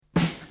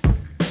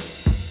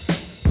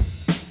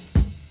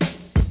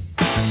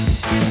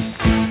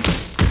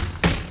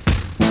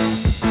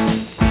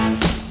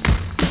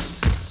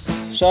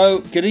So,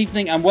 good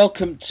evening and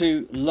welcome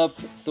to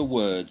Love the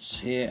Words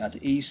here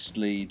at East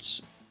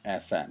Leeds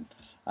FM.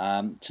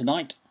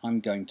 Tonight I'm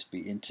going to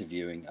be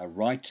interviewing a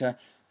writer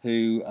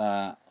who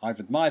I've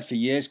admired for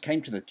years,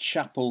 came to the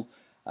chapel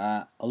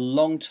a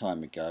long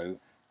time ago,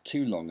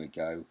 too long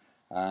ago,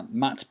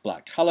 Matt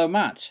Black. Hello,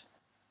 Matt.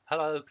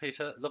 Hello,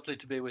 Peter. Lovely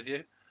to be with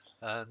you.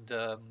 And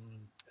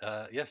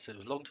yes, it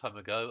was a long time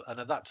ago. And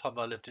at that time,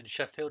 I lived in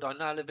Sheffield. I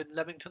now live in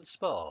Leamington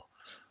Spa,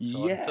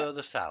 so I'm Yeah,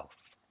 further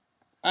south.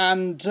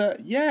 and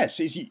yes,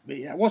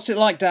 what's it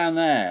like down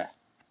there?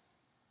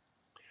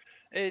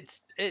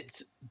 It's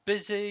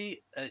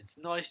busy. It's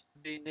nice to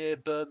be near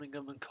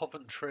Birmingham and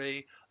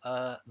Coventry.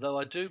 Though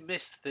I do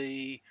miss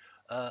the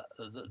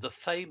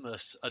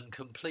famous and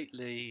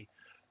completely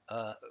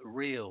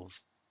real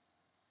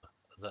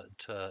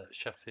that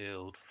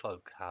Sheffield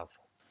folk have.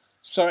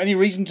 So, any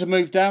reason to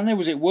move down there?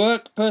 Was it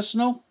work,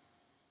 personal?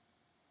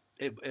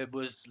 It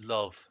was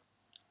love,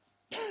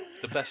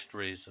 the best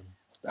reason.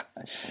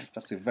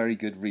 That's a very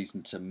good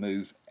reason to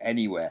move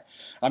anywhere.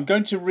 I'm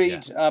going to Yeah,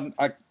 read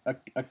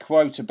a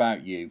quote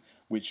about you,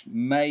 which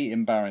may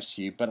embarrass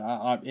you, but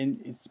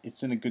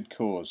it's in a good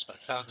cause.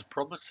 that sounds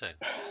promising.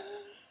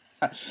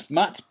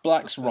 Matt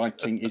Black's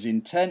writing is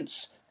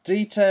intense,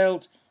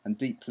 detailed, and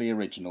deeply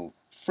original,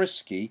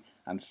 frisky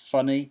and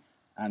funny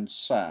and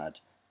sad.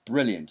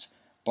 Brilliant.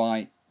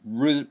 By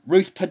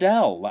Ruth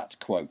Padell, that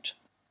quote.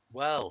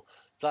 Well,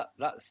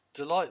 that's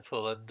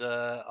delightful, and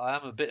I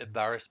am a bit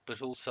embarrassed,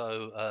 but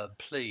also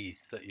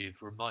pleased that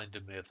you've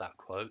reminded me of that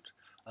quote.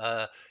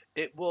 Uh,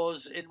 it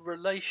was in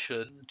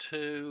relation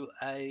to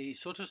a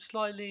sort of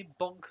slightly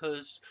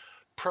bonkers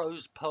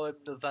prose poem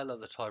novella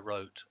that I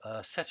wrote,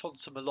 set on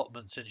some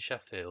allotments in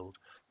Sheffield.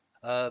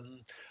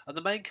 And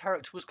the main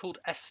character was called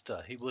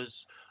Esther. He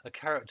was a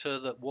character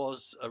that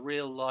was a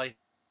real life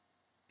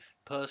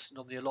person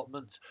on the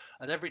allotment,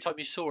 and every time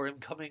you saw him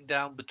coming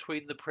down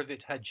between the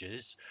privet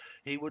hedges,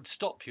 he would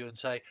stop you and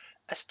say,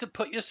 "Esther,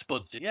 put your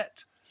spuds in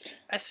yet?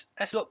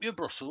 Esther, up your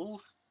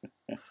Brussels."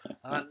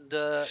 And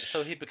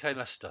so he became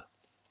Esther.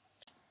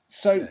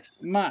 So, Yes.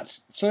 Matt,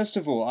 first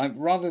of all,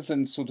 rather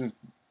than sort of,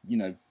 you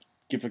know,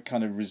 give a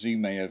kind of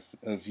resume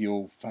of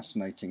your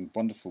fascinating,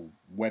 wonderful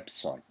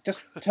website,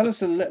 just tell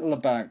us a little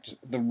about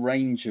the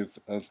range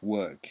of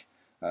work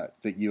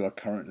that you are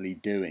currently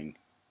doing.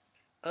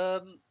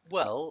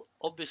 Well,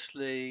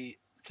 obviously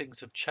things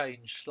have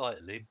changed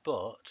slightly,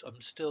 but I'm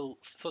still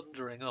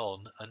thundering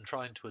on and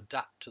trying to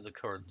adapt to the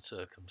current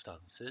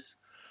circumstances.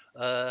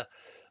 Uh,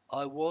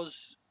 I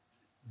was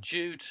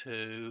due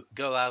to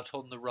go out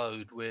on the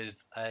road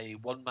with a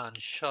one man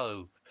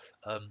show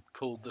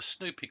called The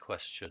Snoopy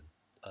Question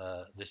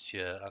this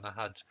year, and I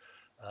had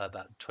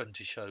about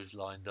 20 shows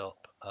lined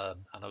up,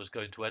 and I was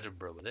going to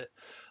Edinburgh with it.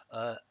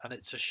 And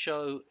it's a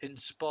show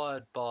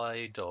inspired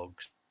by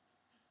dogs,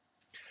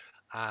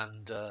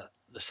 and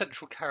the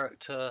central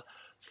character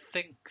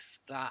thinks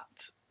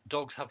that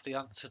dogs have the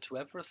answer to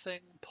everything,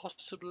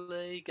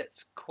 possibly,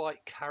 gets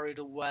quite carried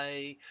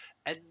away,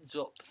 ends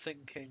up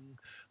thinking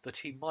that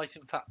he might,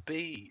 in fact,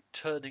 be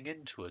turning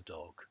into a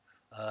dog,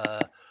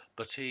 uh,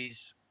 but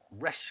he's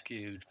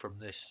rescued from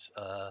this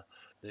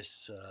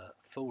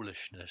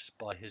foolishness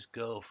by his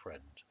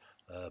girlfriend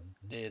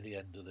near the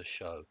end of the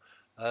show.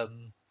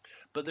 Um,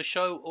 but the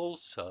show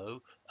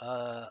also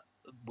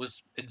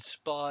was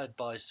inspired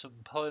by some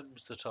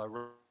poems that I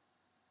wrote,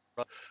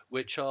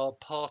 which are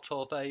part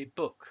of a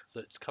book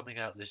that's coming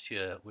out this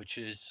year, which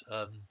is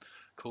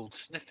called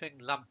Sniffing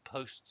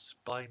Lampposts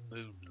by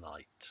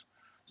Moonlight.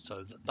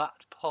 So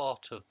that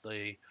part of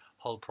the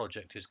whole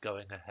project is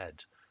going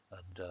ahead,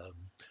 and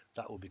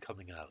that will be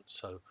coming out.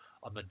 So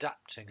I'm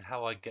adapting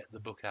how I get the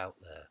book out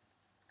there.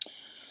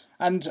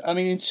 And I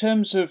mean, in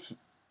terms of,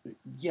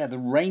 yeah, the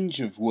range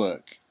of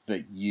work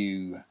that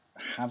you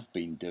have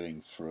been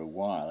doing for a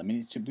while, I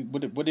mean,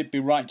 would it be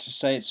right to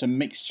say it's a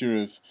mixture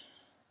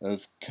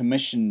of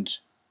commissioned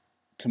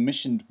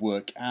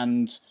work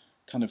and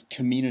kind of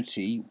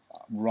community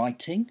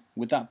writing?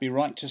 Would that be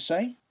right to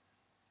say?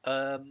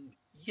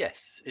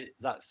 Yes,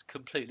 that's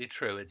completely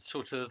true. It's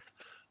sort of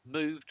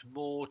moved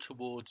more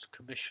towards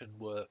commission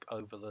work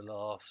over the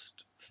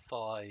last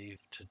 5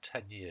 to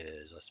 10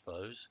 years, I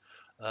suppose.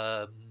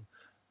 Um,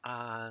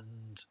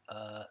 and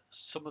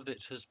some of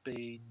it has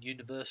been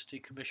university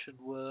commissioned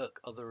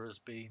work, other has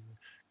been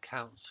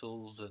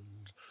councils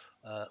and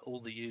all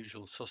the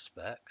usual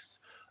suspects.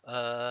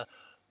 Uh,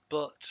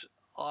 but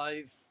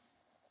I've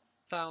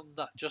found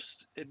that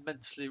just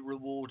immensely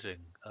rewarding,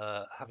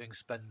 having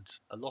spent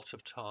a lot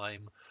of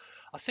time.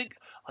 I think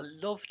I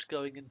loved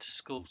going into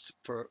schools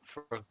for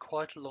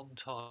quite a long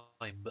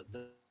time, but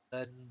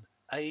then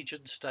age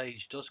and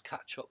stage does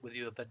catch up with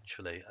you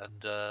eventually,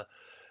 and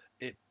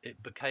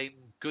it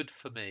became good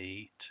for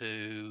me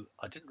to.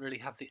 I didn't really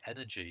have the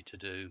energy to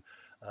do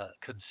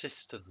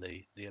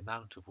consistently the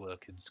amount of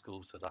work in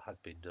schools that I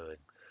had been doing.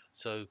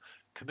 So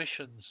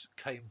commissions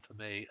came for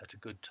me at a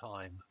good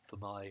time for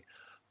my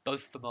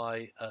both for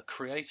my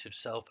creative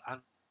self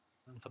and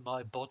for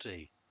my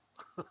body.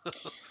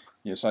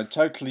 Yes, I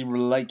totally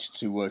relate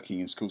to working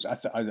in schools.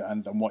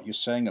 And what you're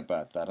saying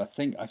about that, I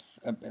think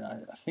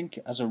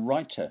as a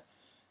writer,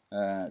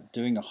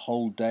 doing a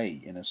whole day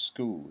in a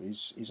school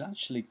is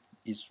actually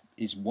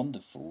is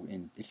wonderful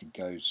in if it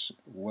goes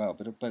well.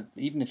 But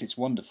even if it's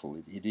wonderful,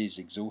 it is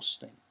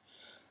exhausting.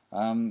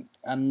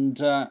 And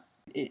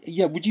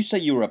yeah, would you say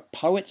you're a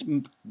poet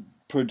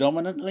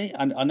predominantly?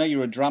 And I know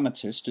you're a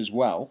dramatist as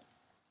well.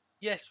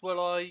 Yes, well,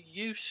 I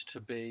used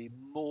to be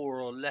more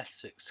or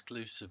less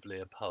exclusively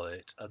a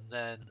poet, and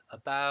then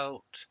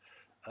about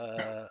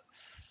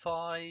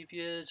 5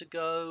 years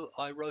ago,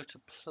 I wrote a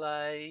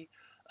play,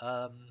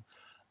 um,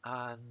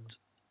 and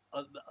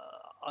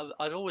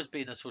I'd always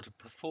been a sort of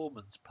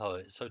performance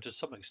poet, so to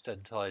some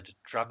extent, I'd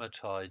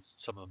dramatized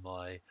some of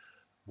my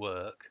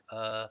work.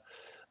 And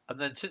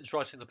then since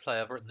writing the play,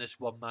 I've written this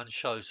one-man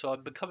show, so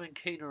I'm becoming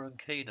keener and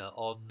keener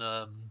on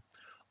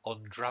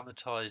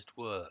dramatized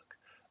work.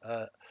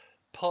 Uh,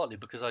 Partly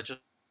because I just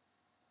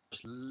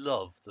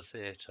love the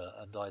theatre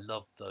and I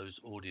love those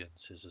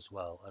audiences as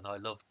well, and I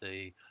love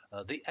the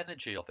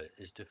energy of it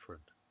is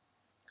different.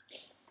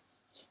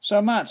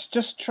 So, Matt,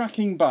 just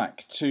tracking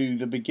back to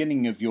the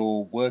beginning of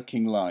your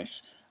working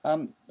life,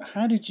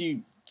 how did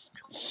you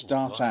Oh,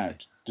 start blimey!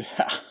 out?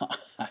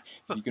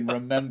 If you can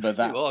remember You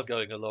that, are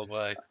going a long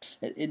way.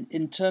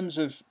 in terms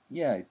of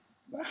yeah,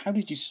 how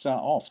did you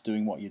start off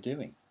doing what you're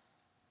doing?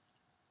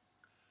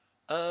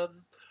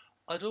 Um,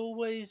 I'd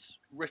always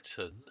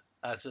written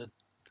as a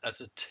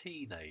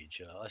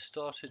teenager. I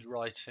started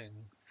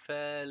writing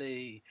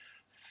fairly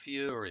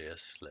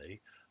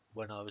furiously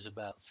when I was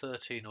about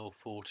 13 or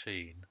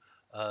 14.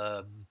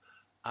 Um,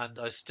 and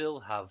I still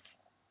have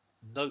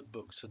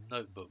notebooks and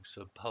notebooks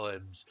of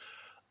poems,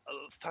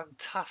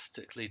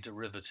 fantastically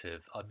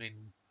derivative. I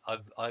mean,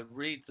 I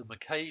read them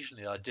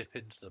occasionally. I dip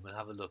into them and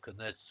have a look, and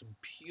there's some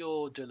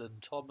pure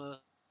Dylan Thomas.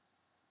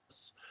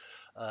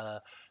 Uh,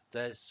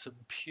 there's some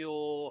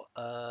pure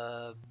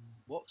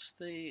what's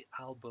the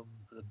album?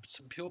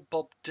 Some pure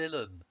Bob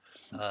Dylan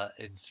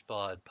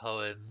inspired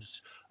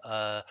poems.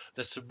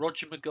 There's some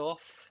Roger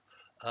McGough.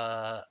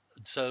 Uh,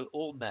 so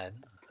all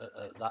men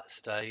at that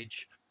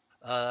stage,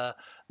 uh,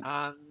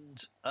 and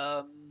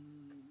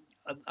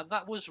and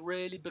that was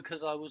really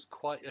because I was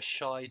quite a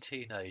shy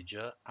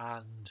teenager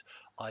and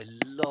I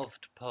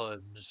loved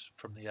poems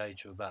from the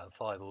age of about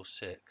 5 or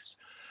 6.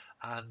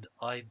 And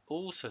I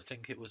also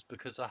think it was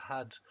because I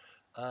had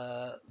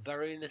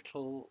very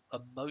little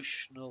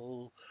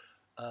emotional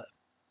uh,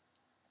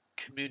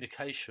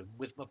 communication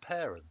with my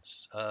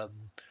parents.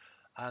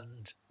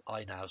 And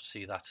I now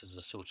see that as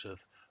a sort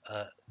of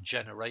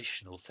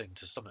generational thing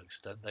to some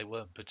extent. They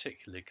weren't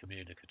particularly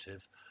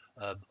communicative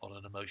on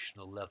an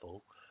emotional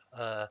level.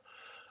 Uh,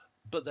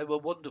 but they were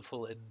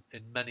wonderful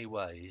in many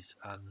ways,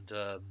 and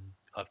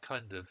I've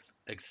kind of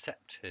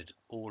accepted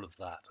all of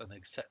that and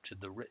accepted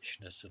the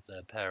richness of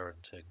their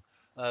parenting,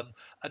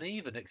 and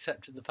even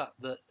accepted the fact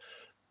that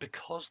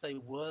because they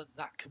weren't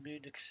that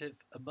communicative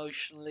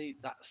emotionally,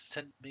 that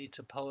sent me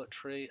to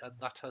poetry, and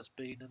that has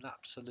been an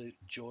absolute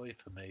joy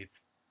for me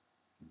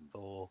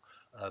for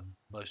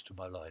most of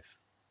my life.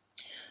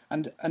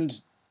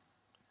 And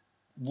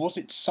was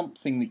it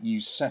something that you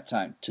set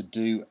out to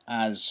do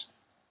as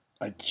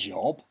a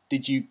job?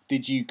 Did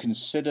you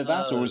consider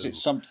that, or was it No,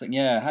 something?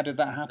 Yeah, how did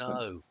that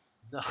happen? no,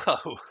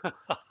 no,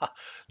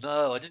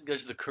 no. I didn't go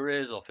to the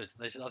careers office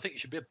and they said, I think you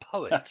should be a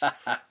poet.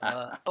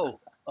 Oh,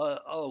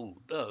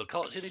 no, I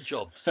can't see any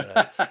jobs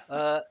there.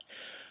 Uh,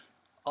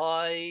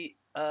 I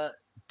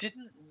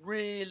didn't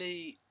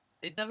really,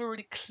 it never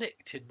really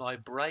clicked in my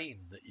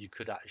brain that you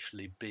could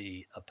actually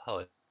be a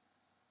poet.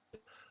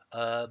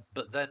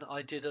 But then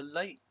I did a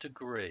late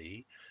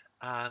degree,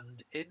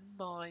 and in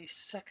my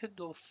second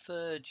or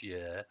third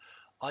year,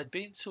 I'd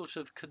been sort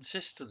of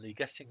consistently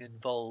getting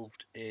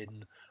involved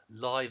in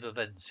live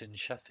events in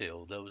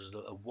Sheffield. There was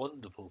a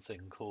wonderful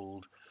thing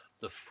called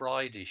the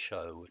Friday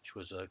Show, which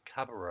was a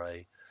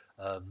cabaret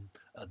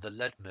at the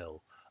Lead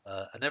Mill.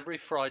 And every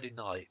Friday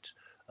night,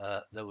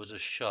 there was a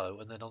show,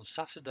 and then on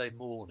Saturday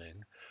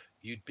morning,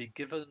 you'd be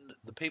given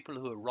the people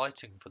who were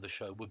writing for the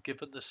show were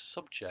given the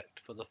subject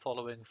for the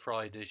following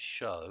Friday's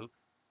show.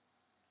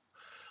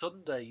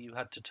 Sunday you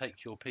had to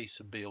take your piece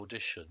and be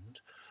auditioned,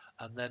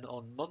 and then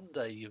on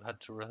Monday you had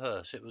to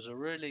rehearse. It was a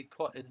really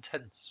quite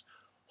intense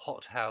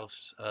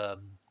hothouse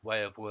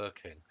way of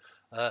working.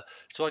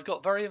 So I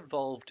got very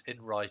involved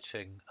in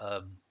writing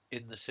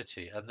in the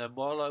city, and then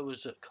while I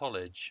was at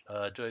college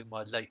doing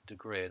my late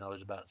degree, and I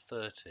was about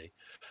 30,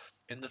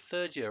 in the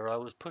third year, I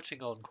was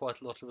putting on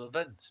quite a lot of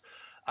events,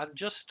 and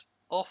just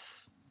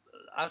off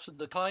out of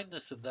the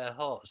kindness of their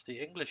hearts, the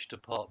English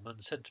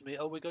department said to me,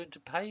 "Oh, we're going to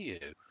pay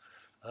you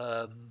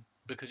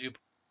because you."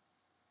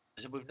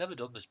 I said, "We've never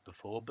done this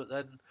before, but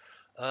then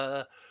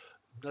uh,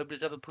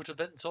 nobody's ever put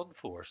events on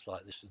for us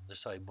like this in the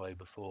same way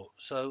before."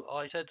 So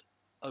I said,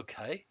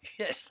 "Okay,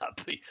 yes,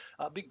 that'd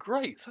be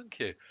great, thank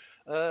you."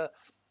 Uh,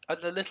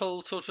 and a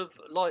little sort of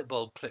light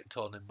bulb clicked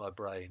on in my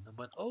brain and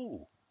went,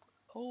 "Oh,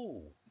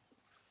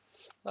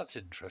 that's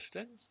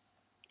interesting.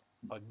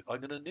 I'm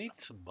going to need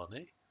some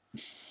money."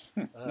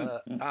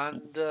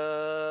 And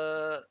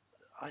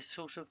I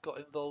sort of got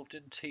involved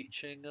in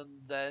teaching and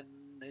then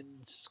in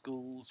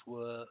schools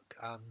work.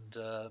 And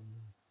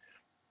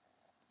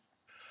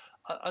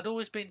I'd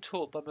always been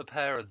taught by my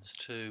parents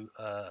to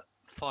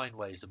find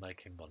ways of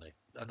making money.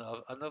 And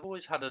I've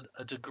always had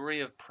a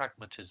degree of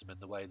pragmatism in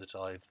the way that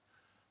I've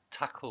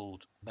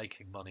tackled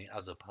making money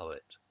as a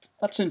poet.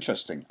 That's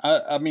interesting.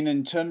 I mean,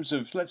 in terms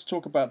of, let's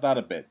talk about that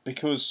a bit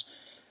because,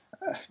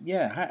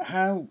 yeah,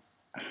 how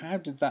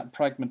did that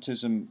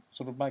pragmatism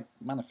sort of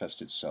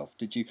manifest itself?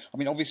 Did you? I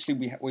mean, obviously,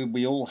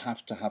 we all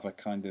have to have a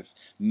kind of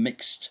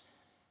mixed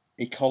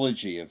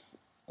ecology of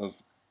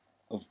of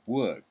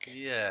work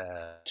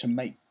Yeah. to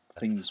make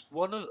things.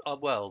 One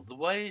of well, the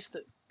ways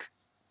that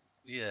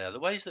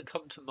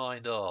come to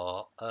mind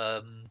are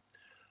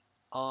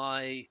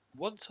I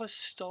once I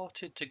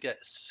started to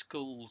get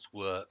schools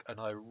work and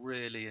I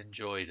really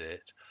enjoyed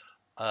it.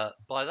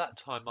 By that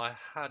time, I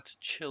had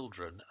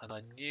children and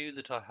I knew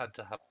that I had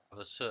to have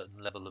a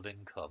certain level of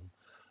income.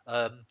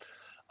 Um,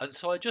 and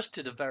so I just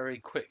did a very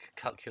quick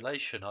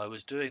calculation. I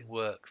was doing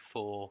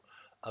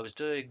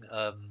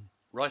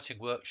writing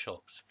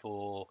workshops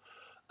for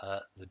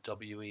the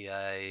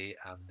WEA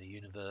and the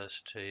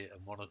university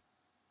and one or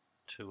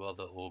two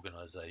other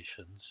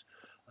organisations.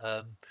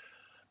 Um,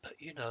 but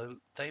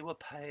they were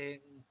paying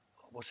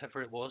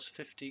whatever it was,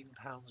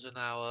 £15 an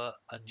hour,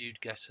 and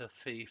you'd get a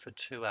fee for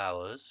 2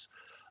 hours,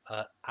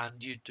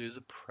 and you'd do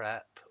the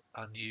prep,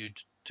 and you'd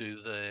do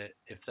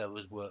if there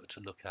was work to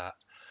look at.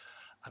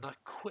 And I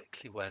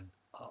quickly went,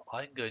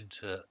 I'm going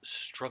to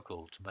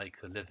struggle to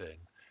make a living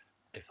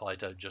if I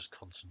don't just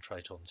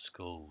concentrate on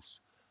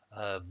schools.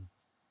 Um,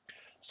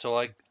 so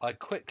I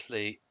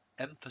quickly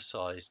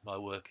emphasized my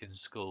work in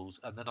schools,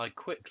 and then I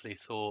quickly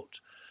thought,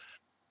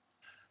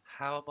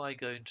 how am I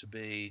going to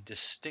be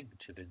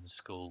distinctive in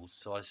schools?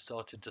 So I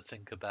started to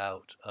think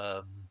about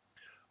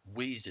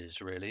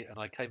wheezes really, and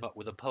I came up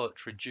with a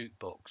poetry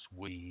jukebox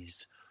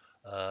wheeze,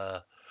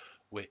 uh,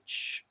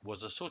 which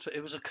was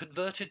it was a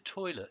converted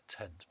toilet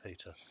tent,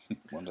 Peter.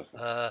 Wonderful.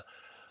 Uh,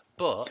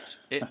 but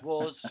it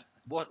was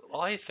what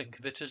I think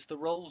of it as the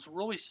Rolls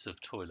Royce of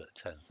toilet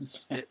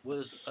tents. It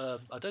was,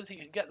 I don't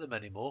think you can get them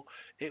anymore.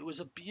 It was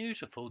a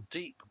beautiful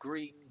deep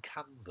green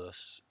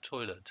canvas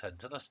toilet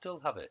tent, and I still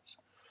have it.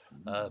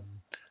 Um,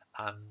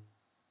 and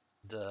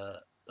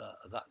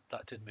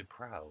that did me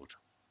proud.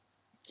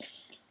 Oh,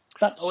 and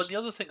That's the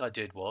other thing I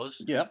did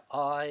was yeah.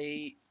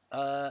 I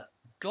I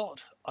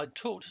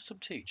talked to some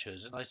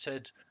teachers and I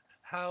said,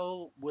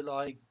 how will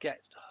I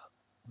get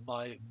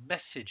my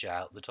message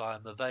out that I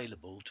am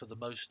available to the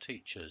most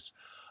teachers?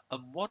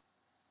 And one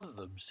of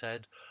them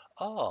said,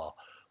 ah,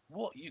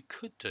 what you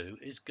could do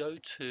is go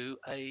to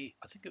I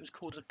think it was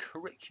called a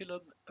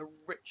curriculum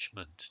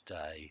enrichment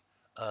day.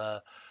 Uh,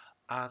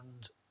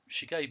 and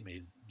she gave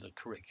me the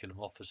curriculum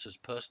officer's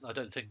person. I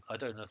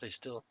don't know if they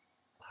still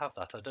have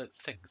that. I don't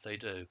think they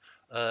do.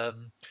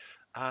 Um,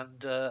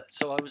 and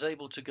so I was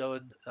able to go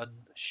and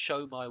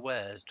show my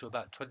wares to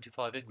about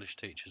 25 English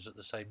teachers at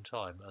the same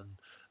time, and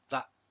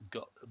that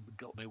got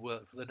got me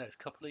work for the next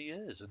couple of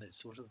years, and it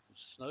sort of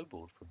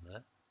snowballed from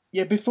there.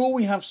 Yeah, before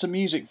we have some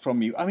music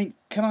from you, I mean,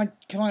 can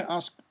I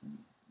ask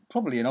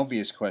probably an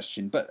obvious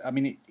question, but I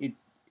mean it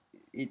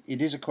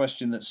is a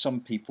question that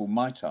some people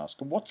might ask.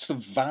 What's the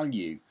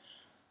value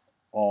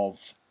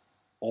of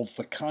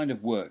the kind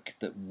of work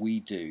that we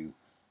do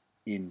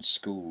in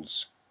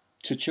schools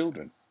to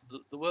children?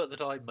 The work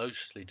that I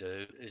mostly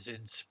do is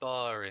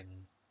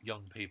inspiring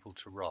young people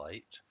to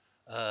write.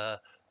 Uh,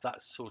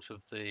 that's sort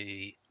of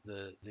the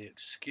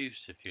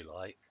excuse, if you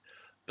like,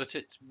 but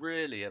it's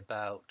really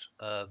about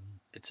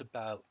it's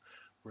about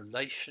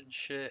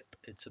relationship,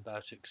 it's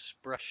about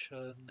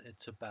expression,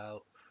 it's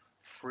about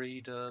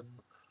freedom,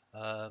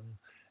 um,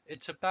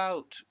 it's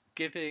about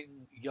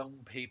giving young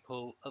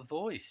people a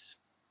voice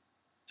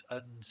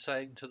and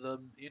saying to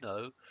them,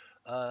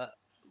 uh,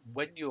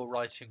 when you're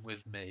writing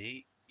with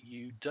me,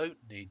 you don't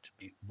need to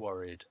be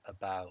worried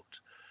about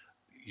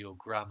your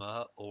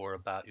grammar or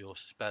about your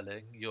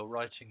spelling. You're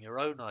writing your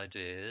own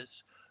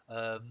ideas,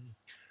 um,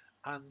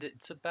 and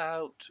it's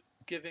about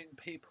giving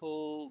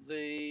people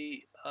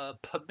the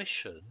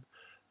permission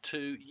to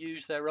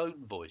use their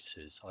own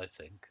voices. I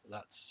think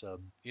that's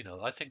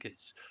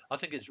I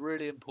think it's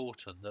really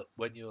important that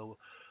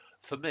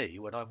for me,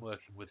 when I'm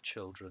working with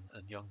children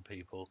and young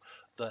people,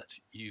 that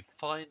you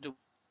find a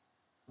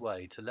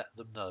way to let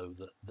them know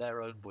that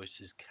their own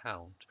voices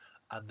count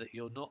and that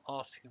you're not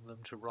asking them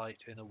to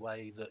write in a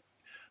way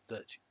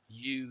that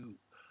you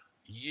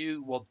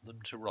want them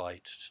to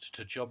write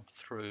to jump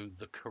through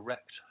the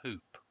correct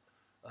hoop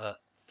uh,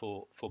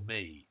 for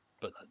me,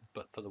 but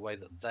for the way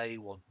that they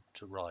want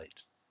to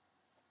write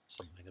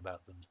something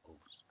about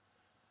themselves.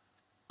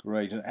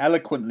 Great, and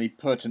eloquently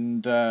put.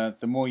 And the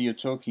more you're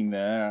talking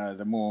there,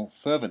 the more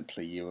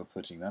fervently you were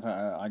putting that.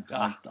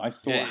 I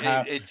thought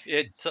how It's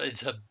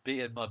a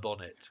bee in my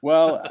bonnet.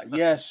 well.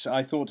 Yes,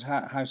 I thought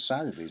how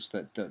sad it is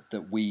that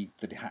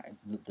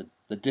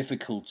the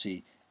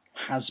difficulty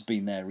has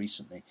been there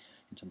recently.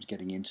 in terms of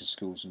getting into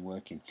schools and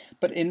working.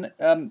 But in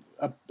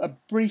a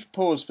brief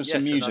pause for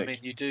some music. And I mean,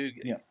 you do.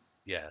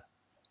 Yeah.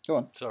 Go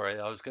on. Sorry,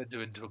 I was going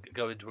to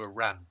go into a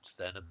rant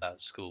then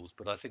about schools,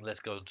 but I think let's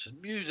go on to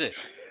music.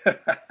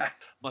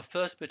 My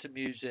first bit of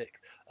music,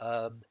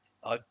 I've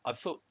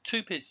thought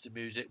two pieces of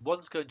music.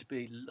 One's going to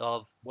be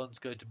love, one's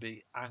going to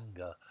be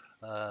anger.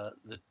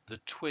 The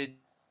twin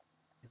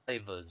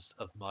flavors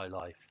of my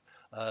life.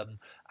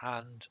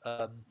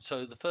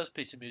 So the first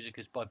piece of music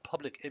is by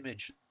Public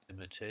Image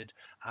Limited,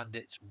 and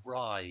it's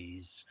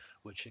Rise,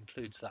 which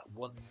includes that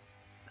one,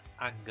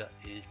 anger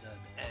is an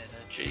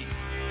energy.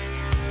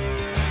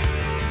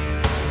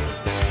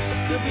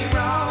 Could be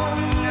wrong,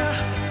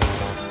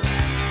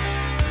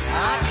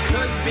 I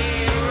could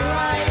be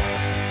right.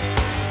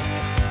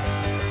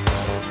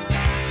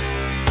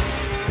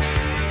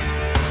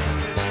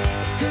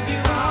 Could be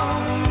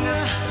wrong,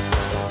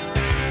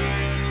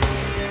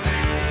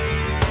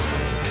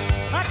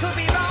 I could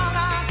be wrong,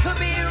 I could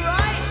be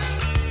right.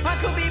 I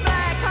could be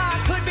black,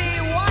 I could be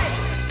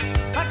white.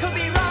 I could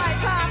be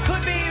right, I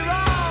could be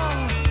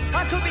wrong.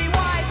 I could be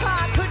white,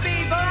 I could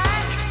be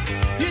black.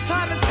 Your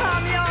time has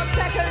come, your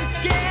second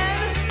skin.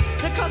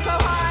 The cost so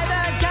high,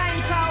 the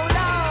game so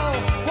low.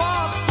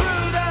 Walk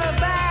through the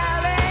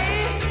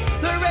valley.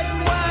 The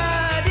written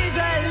word is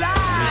a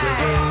lie. May the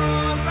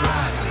road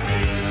rise with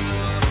you.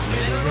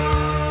 May the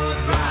road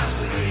rise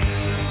with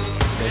you.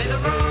 May the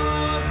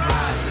road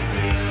rise with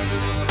you.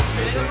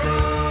 May the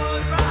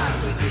road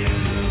rise with you.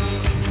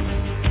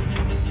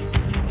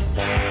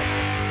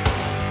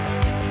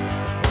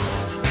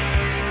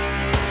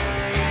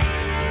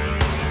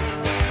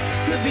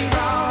 Could be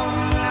wrong,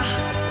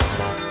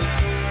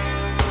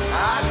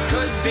 I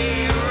could be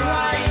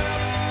right.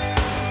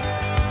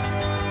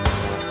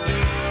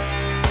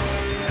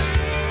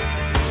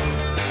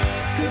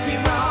 Could be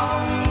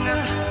wrong,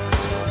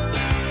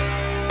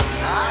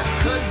 I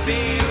could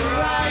be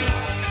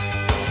right.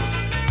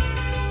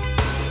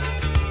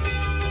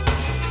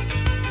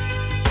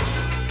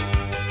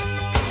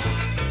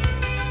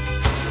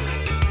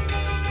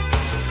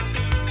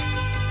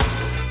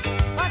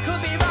 I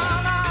could be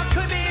wrong, I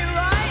could be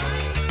right.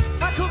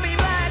 I could be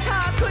black,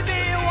 I could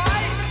be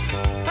white.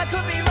 I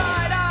could be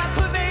right, I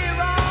could be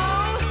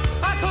wrong.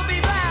 I could be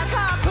black,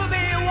 I could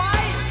be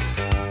white.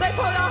 They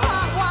put a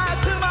hot wire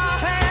to my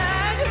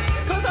head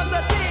 'cause of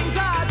the things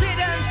I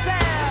didn't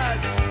said,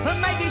 and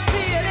made these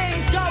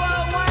feelings go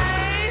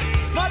away.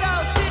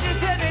 Model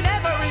citizen in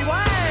every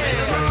way. May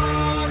the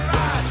road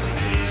rise with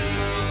you.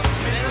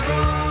 May the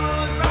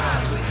road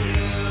rise with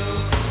you.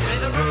 May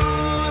the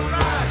road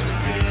rise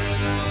with you.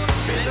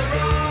 May the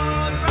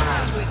road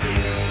rise with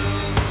you.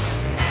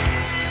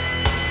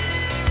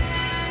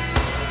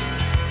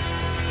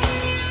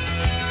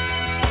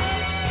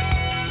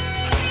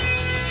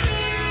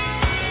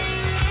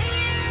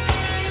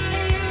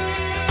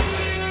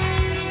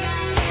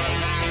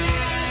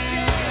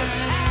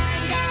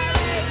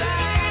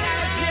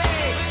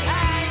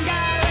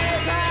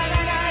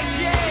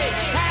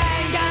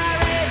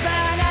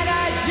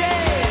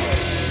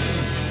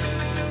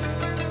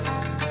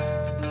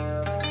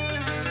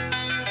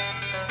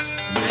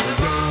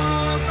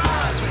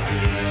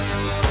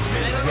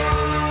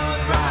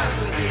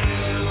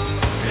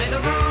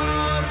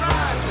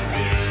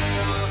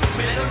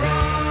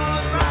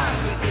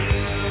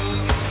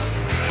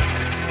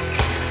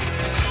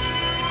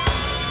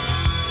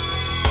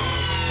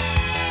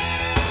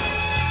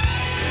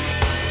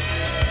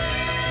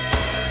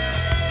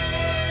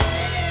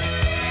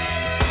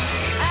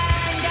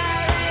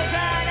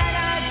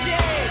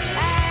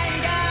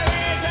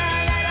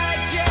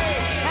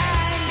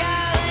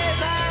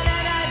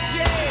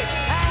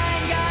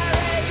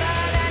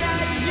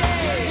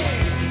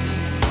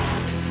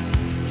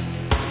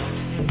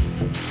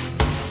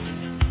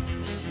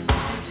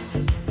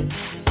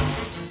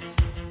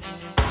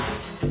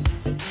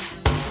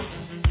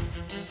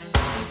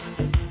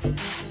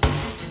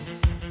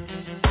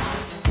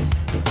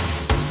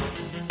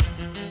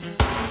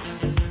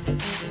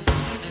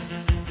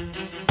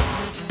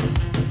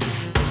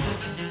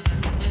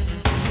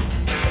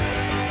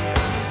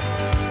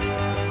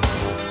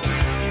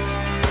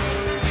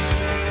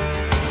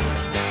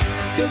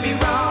 Could be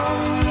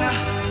wrong,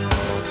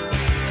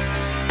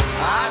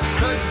 I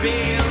could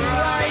be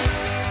right.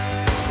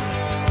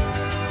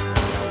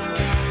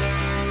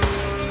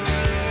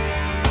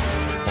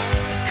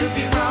 Could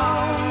be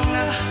wrong,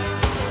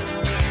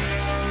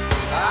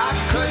 I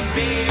could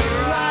be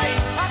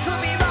right. I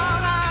could be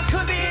wrong, I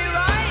could be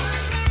right.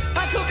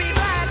 I could be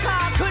black,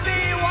 I could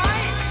be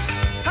white.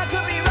 I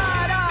could be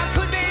right, I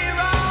could be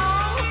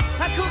wrong.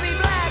 I could be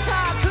black, I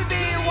could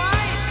be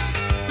white.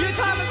 Your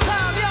time has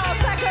come, your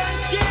second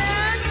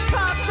skin.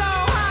 Cost so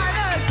high,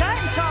 the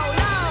game so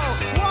low.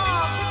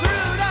 Walk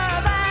through the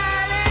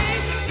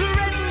valley. The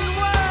written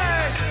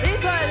word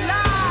is a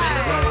lie. May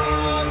the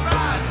road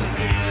rise with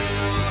you.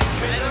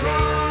 May the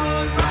road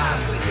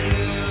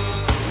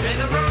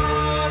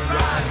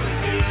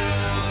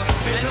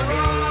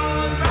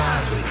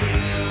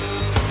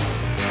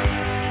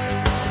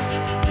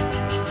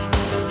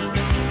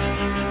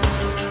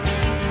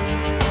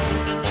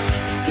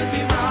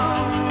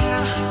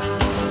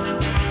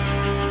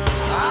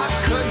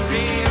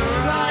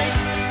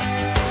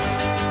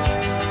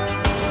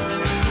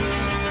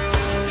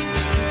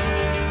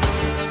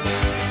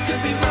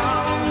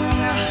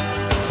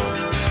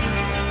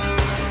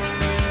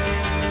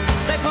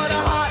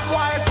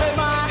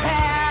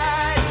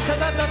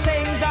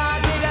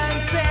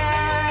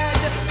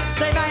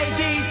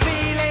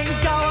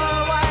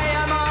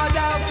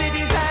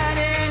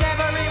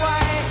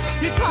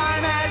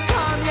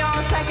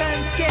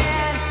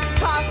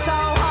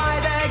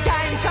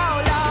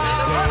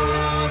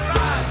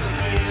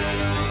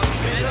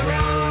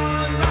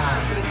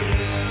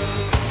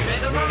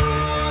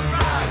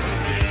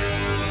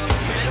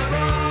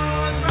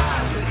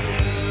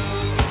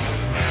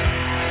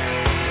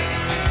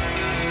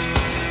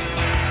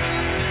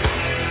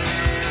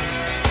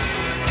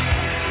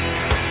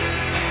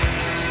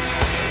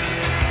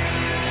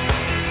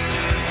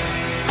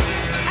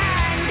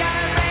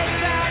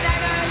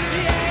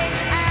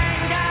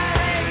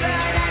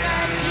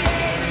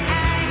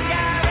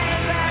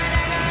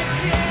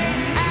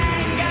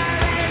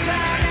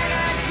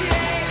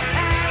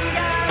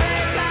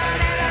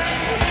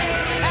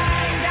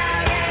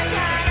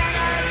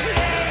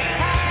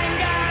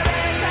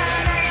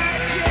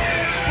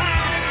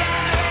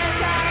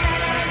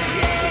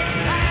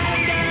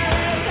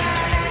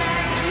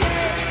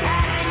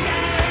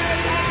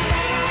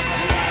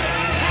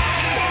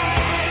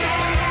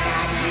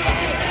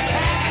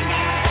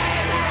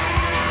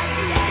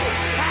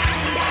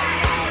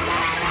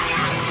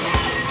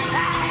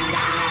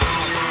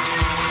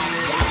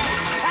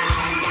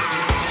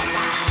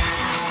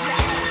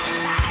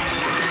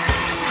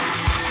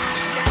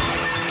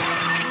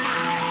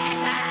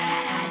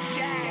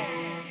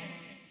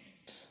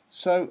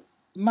So,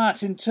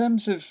 Matt, in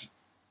terms of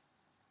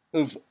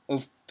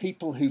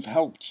people who've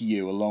helped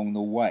you along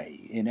the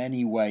way in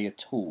any way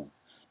at all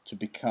to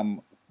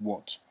become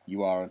what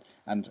you are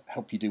and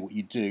help you do what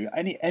you do,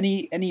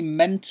 any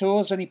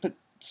mentors, any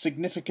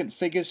significant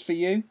figures for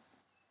you?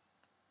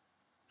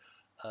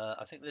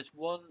 I think there's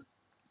one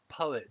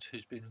poet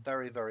who's been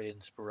very, very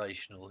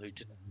inspirational, who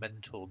didn't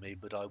mentor me,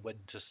 but I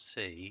went to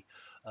see,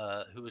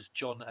 who was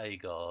John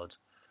Agard,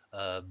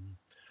 um,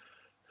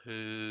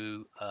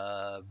 who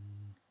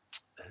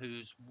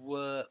whose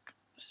work,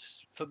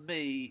 for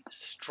me,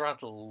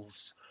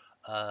 straddles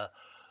uh,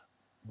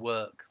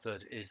 work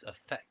that is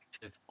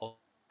effective on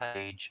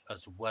page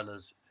as well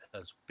as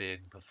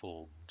being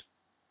performed.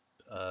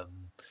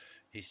 Um,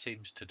 he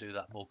seems to do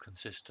that more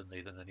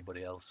consistently than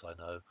anybody else I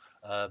know,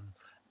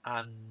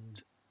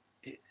 and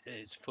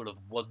it's full of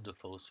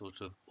wonderful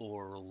sort of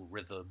oral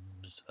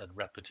rhythms and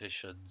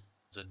repetitions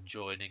and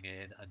joining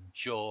in and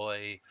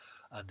joy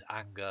and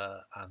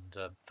anger and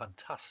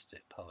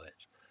fantastic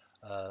poet.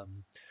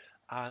 Um,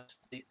 and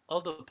the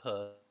other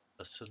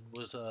person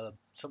was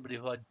somebody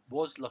who I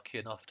was lucky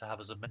enough to have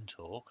as a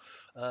mentor,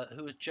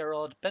 who was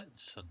Gerard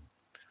Benson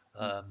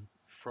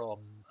from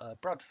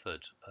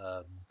Bradford,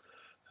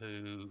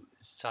 who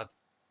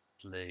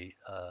sadly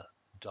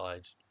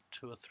died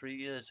 2 or 3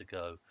 years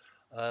ago.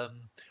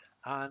 Um,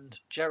 and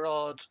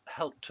Gerard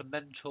helped to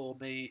mentor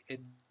me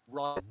in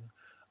writing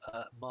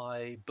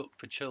my book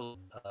for children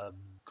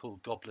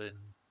called Goblin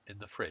in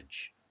the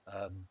Fridge.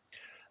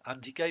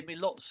 And he gave me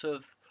lots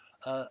of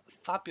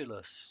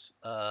fabulous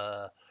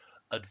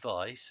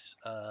advice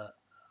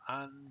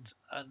and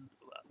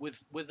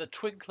with a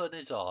twinkle in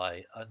his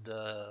eye and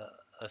a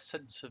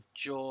sense of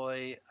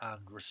joy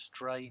and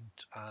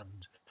restraint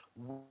and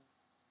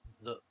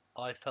that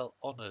I felt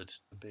honoured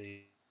to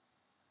be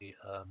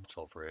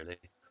of really.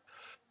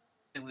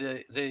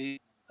 The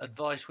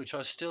advice which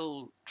I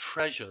still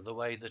treasure the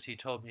way that he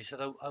told me. He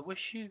said, I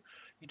wish you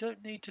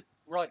don't need to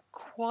write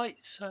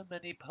quite so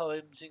many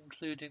poems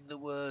including the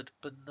word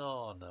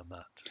banana,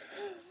 Matt."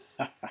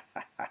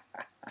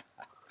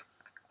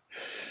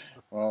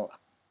 Well,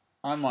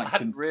 I I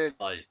hadn't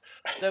realised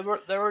there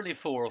were only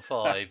 4 or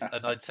 5,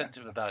 and I'd sent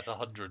him about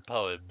 100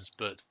 poems,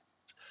 but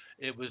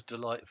it was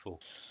delightful.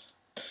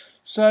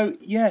 So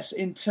yes,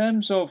 in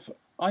terms of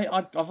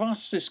I've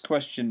asked this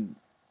question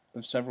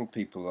of several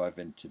people I've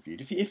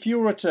interviewed. If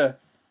you're at a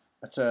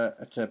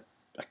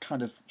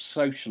kind of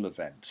social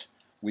event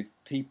with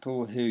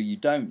people who you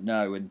don't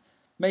know and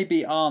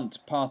maybe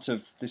aren't part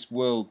of this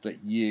world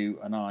that you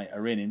and I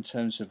are in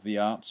terms of the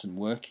arts and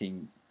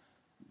working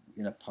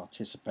in a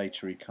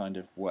participatory kind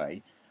of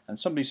way, and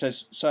somebody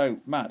says,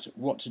 "So, Matt,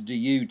 what do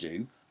you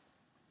do?"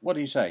 What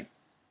do you say?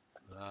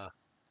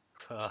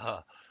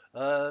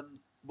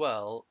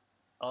 Well,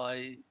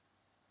 I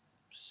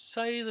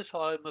say that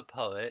I'm a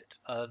poet,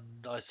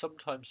 and I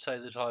sometimes say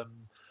that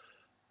I'm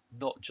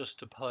not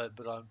just a poet,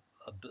 but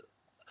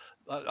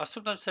I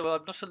sometimes say, well,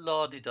 I'm not a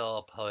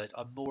la-di-da poet.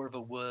 I'm more of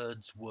a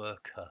words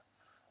worker,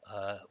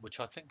 which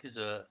I think is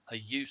a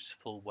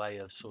useful way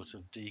of sort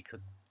of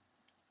deconstructing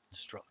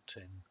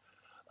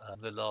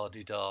the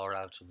la-di-da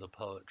out of the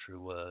poetry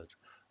word,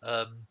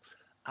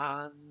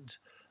 and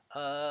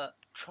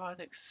try and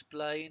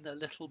explain a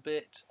little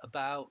bit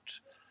about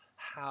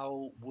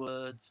how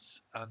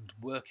words and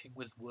working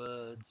with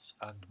words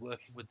and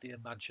working with the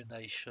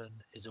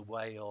imagination is a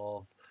way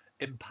of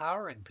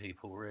empowering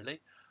people, really.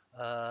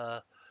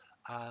 Uh,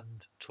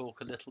 and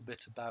talk a little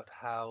bit about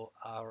how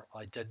our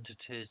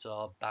identities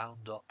are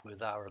bound up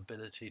with our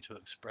ability to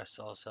express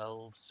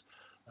ourselves.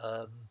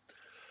 Um,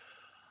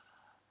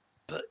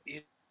 but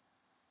it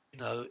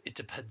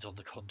depends on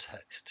the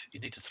context.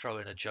 You need to throw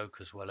in a joke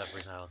as well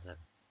every now and then.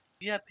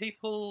 Yeah,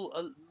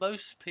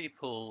 most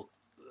people,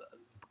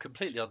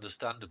 completely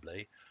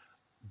understandably,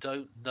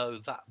 don't know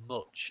that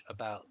much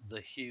about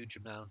the huge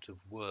amount of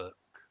work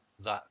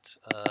that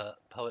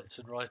poets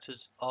and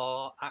writers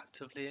are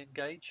actively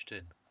engaged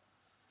in.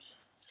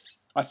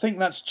 I think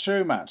that's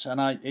true, Matt, and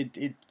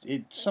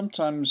it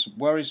sometimes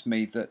worries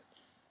me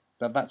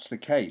that's the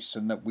case,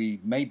 and that we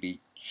maybe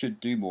should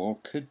do more,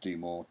 could do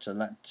more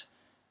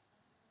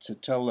to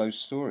tell those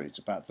stories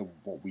about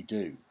what we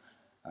do.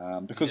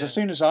 Because as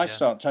soon as I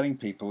start telling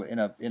people in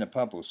a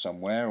pub or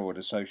somewhere or at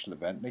a social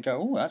event, they go,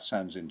 "Oh, that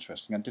sounds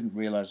interesting. I didn't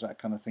realise that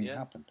kind of thing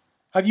happened."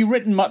 Have you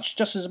written much,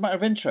 just as a matter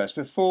of interest,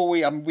 before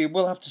we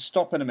will have to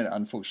stop in a minute,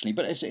 unfortunately,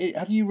 but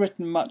have you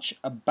written much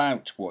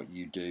about what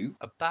you do?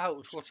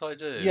 About what I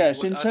do?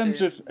 Yes, in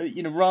terms of,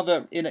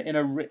 rather in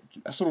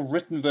a sort of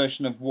written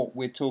version of what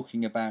we're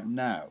talking about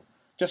now,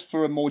 just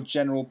for a more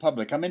general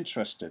public. I'm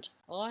interested.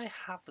 I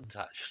haven't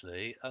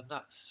actually, and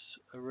that's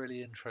a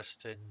really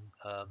interesting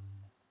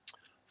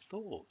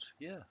thought.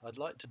 Yeah, I'd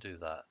like to do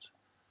that.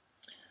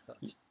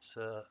 That's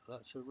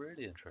a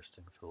really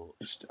interesting thought.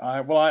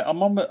 I'm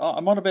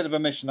on a bit of a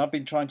mission. I've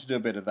been trying to do a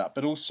bit of that,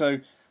 but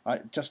also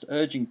just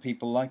urging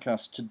people like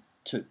us to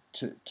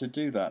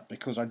do that,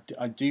 because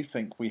I do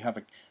think we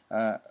have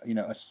a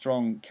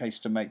strong case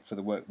to make for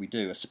the work we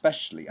do,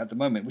 especially at the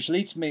moment, which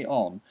leads me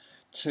on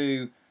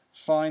to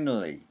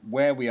finally,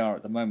 where we are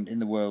at the moment in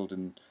the world,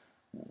 and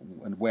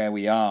where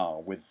we are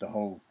with the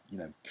whole,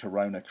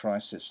 corona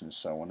crisis and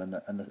so on,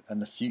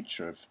 and the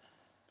future of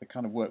the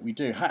kind of work we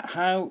do.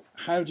 How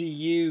do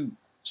you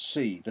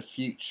see the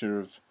future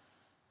of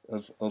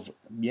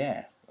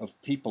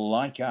people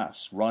like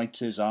us,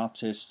 writers,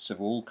 artists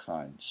of all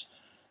kinds,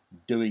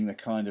 doing the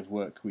kind of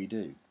work we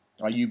do?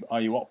 Are you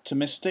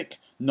optimistic?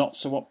 Not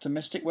so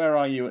optimistic? Where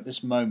are you at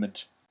this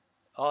moment?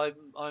 Although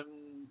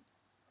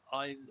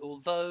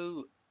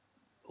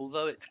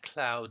it's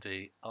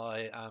cloudy,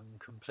 I am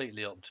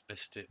completely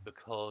optimistic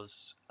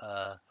because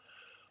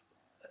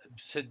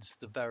since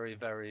the very,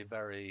 very,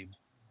 very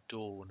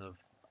dawn of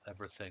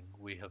everything,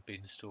 we have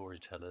been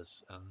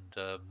storytellers, and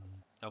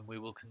we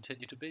will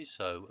continue to be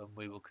so, and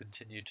we will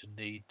continue to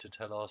need to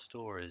tell our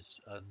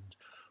stories, and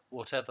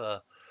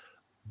whatever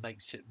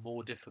makes it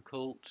more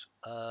difficult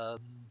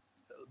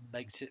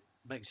makes it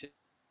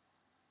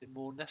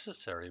more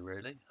necessary,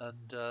 really,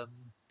 and the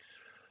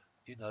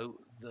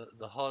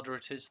harder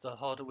it is, the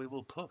harder we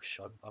will push.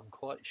 I'm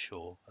quite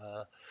sure,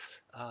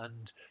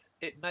 and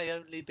it may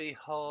only be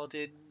hard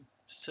in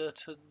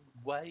certain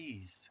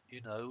ways.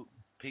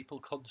 People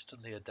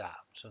constantly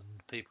adapt, and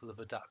people have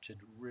adapted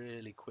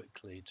really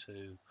quickly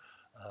to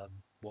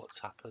what's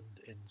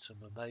happened in some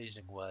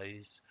amazing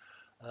ways,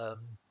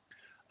 and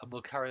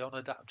we'll carry on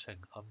adapting.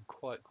 I'm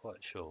quite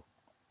sure.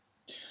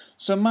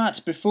 So,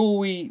 Matt, before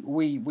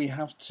we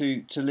have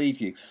to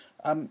leave you,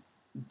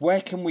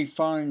 where can we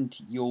find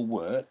your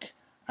work?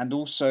 And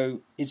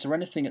also, is there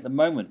anything at the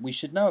moment we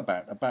should know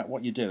about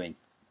what you're doing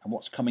and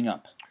what's coming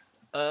up?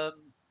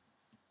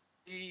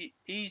 The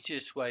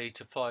easiest way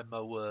to find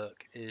my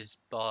work is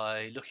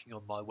by looking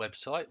on my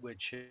website,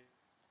 which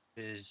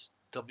is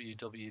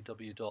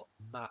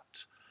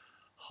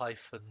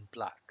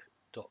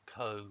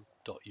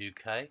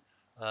www.matt-black.co.uk.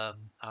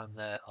 And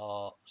there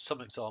are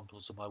some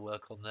examples of my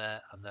work on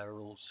there, and there are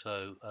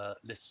also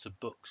lists of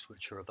books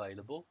which are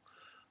available.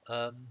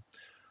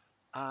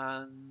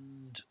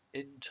 And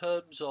in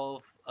terms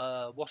of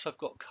what I've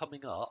got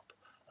coming up,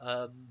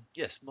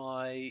 yes,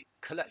 my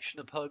collection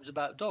of poems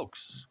about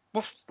dogs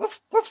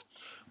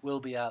will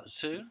be out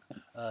soon.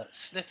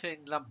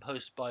 Sniffing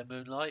Lampposts by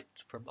Moonlight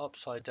from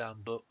Upside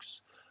Down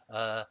Books.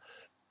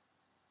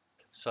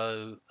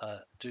 So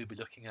do be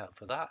looking out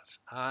for that.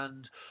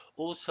 And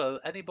also,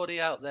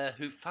 anybody out there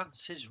who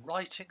fancies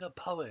writing a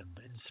poem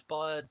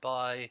inspired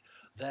by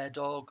their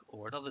dog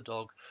or another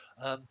dog,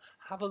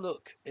 have a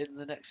look in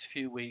the next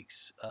few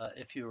weeks,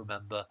 if you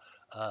remember,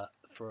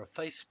 for a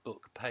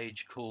Facebook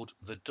page called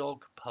The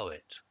Dog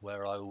Poet,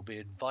 where I will be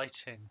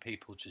inviting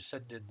people to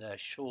send in their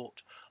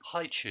short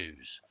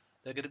haikus.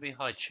 They're going to be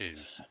haikus.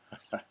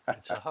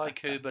 It's a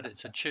haiku, but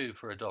it's a chew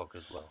for a dog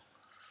as well.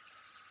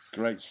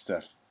 Great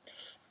stuff.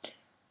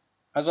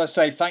 As I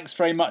say, thanks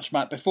very much,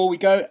 Matt. Before we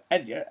go,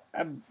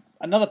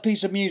 another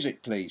piece of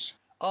music, please.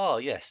 Ah,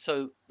 yes.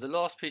 So the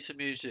last piece of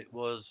music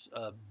was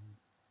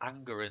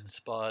anger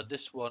inspired.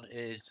 This one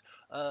is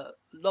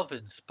love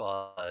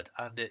inspired,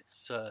 and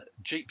it's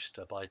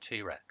Jeepster by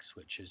T-Rex,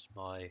 which is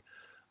my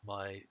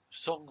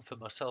song for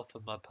myself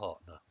and my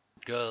partner.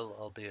 Girl,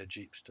 I'll be a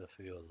Jeepster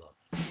for your love.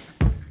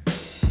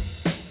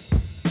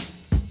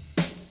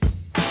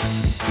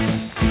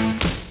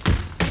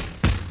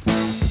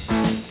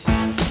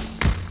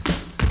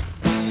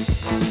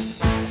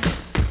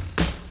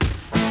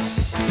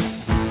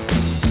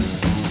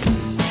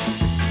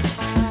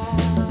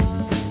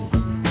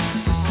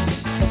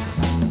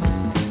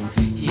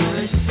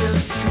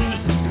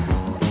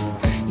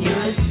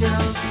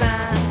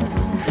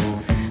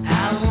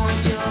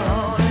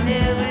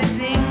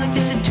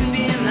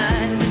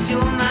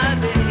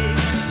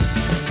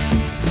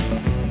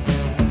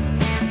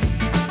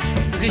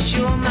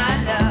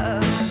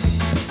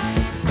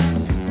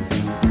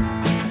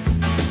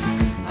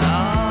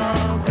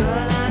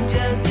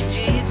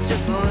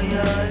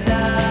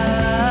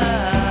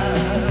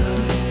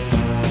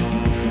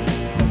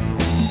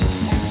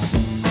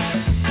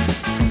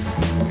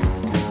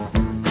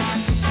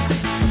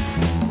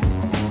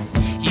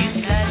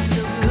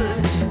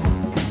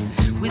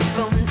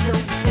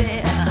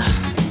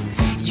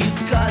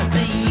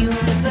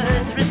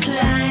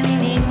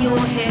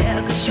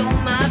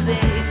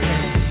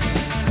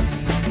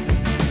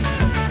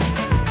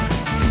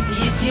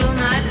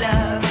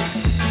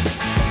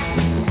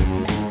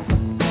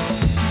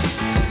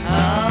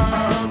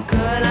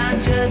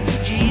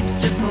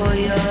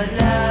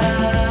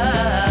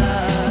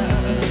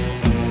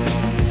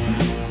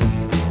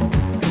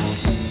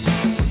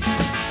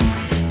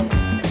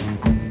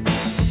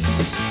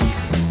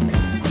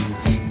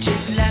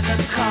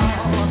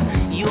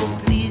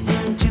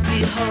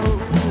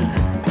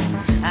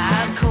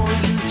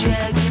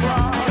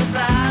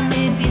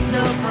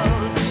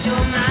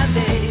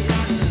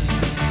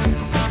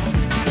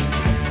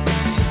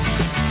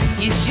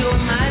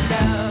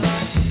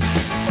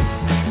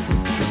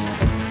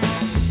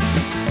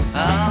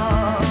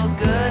 Oh,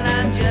 good.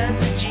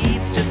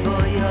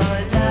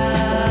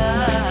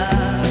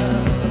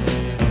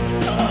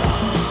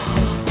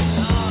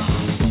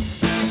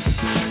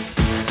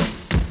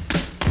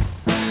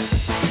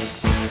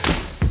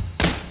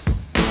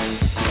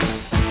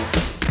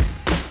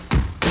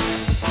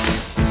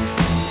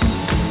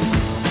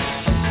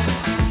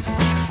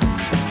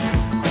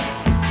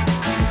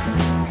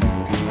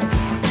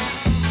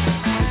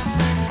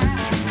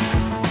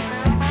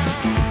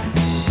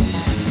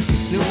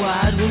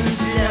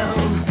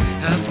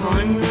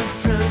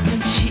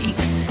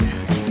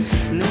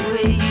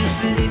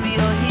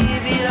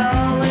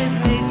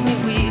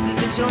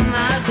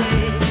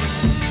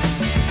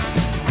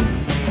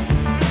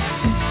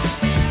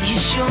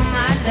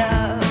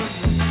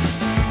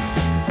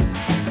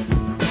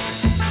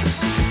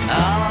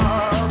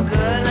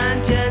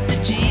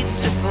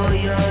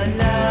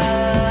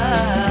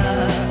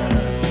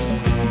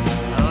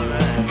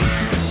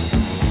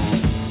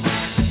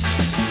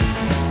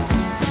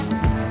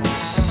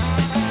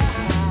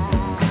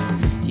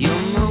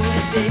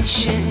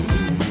 vibration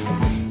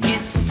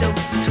is so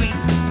sweet.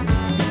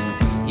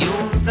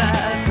 Your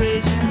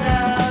vibrations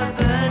are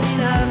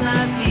burning up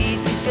my feet,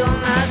 'cause you're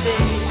my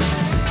babe.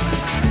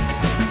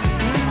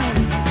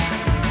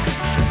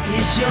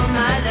 Yes, you're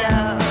my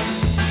love.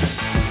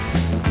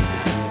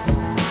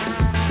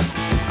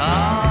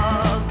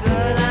 Oh,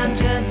 girl, I'm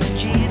just a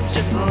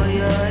cheapster for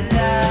your love.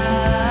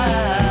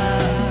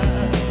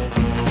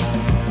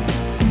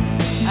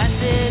 I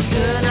said,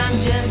 girl, I'm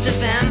just a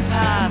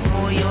vampire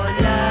for your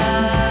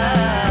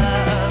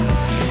love.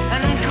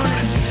 And I'm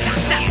gonna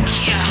suck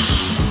you.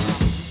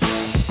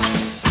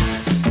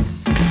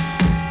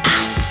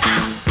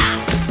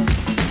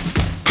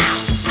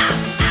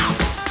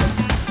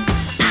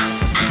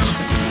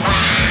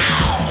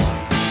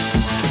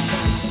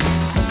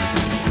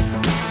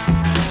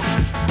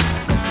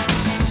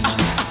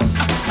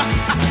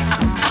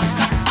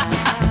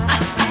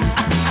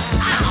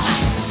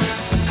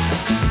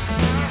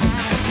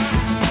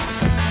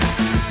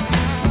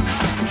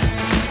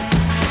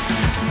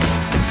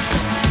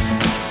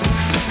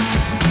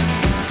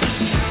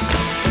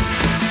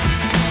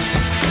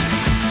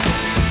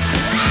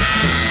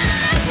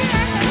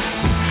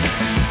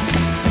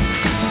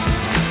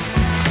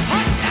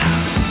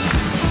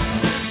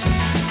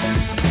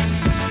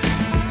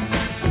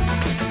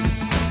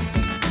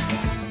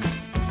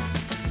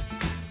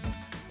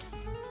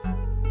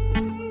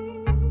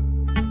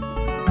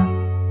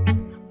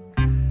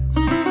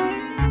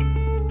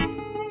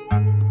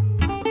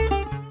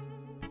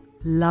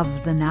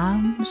 Love the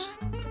nouns,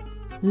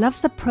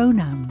 love the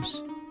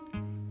pronouns,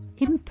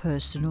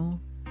 impersonal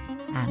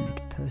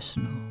and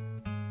personal.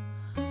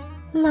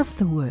 Love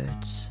the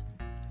words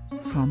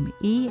from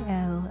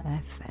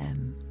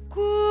ELFM.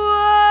 Quando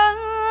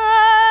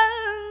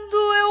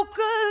eu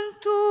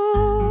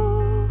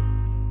canto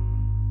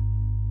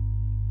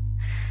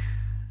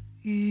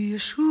e a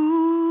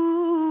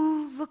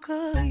chuva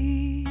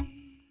cai.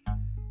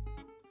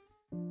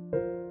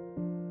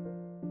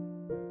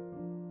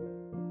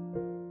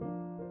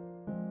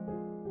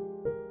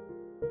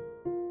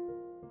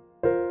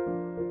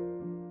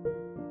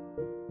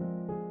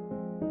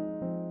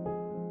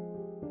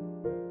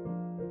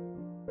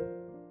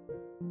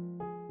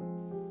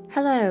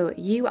 Hello,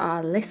 you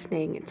are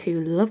listening to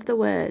Love the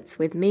Words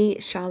with me,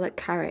 Charlotte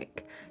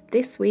Carrick.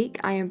 This week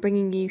I am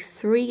bringing you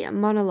 3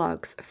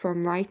 monologues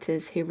from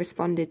writers who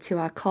responded to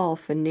our call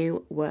for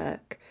new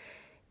work.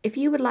 If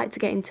you would like to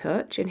get in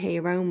touch and hear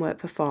your own work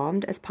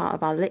performed as part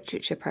of our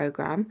literature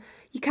programme,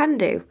 you can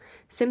do.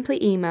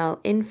 Simply email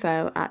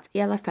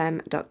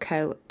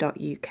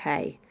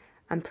info@elfm.co.uk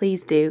and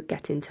please do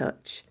get in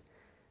touch.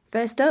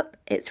 First up,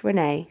 it's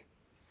Renee.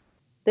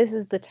 This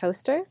is The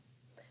Toaster,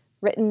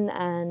 written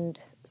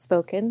and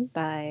spoken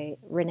by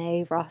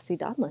Renee Rossi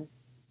Donlan.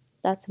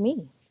 That's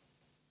me.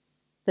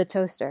 The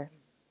Toaster.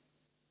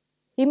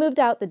 He moved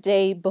out the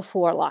day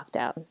before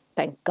lockdown,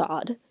 thank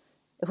God.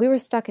 If we were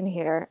stuck in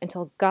here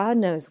until God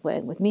knows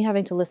when, with me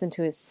having to listen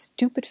to his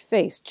stupid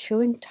face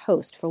chewing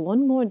toast for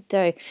one more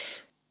day.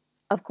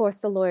 Of course,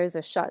 the lawyers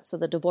are shut, so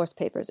the divorce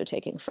papers are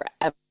taking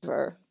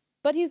forever.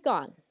 But he's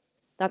gone.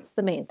 That's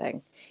the main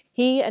thing.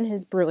 He and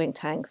his brewing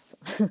tanks.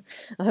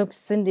 I hope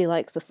Cindy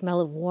likes the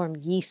smell of warm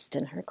yeast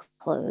in her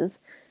clothes.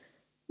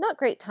 Not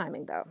great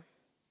timing, though.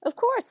 Of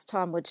course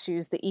Tom would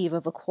choose the eve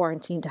of a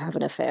quarantine to have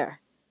an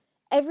affair.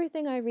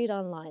 Everything I read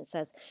online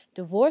says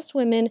divorced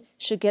women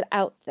should get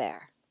out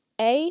there.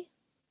 A,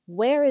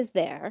 where is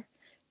there?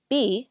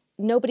 B,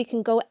 nobody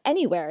can go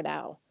anywhere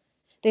now.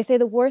 They say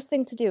the worst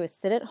thing to do is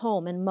sit at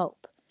home and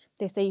mope.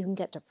 They say you can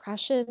get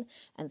depression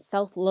and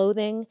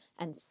self-loathing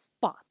and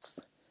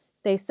spots.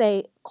 They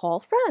say, call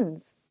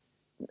friends.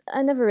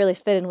 I never really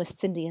fit in with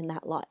Cindy in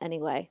that lot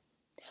anyway.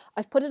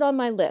 I've put it on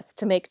my list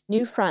to make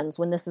new friends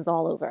when this is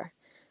all over.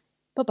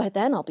 But by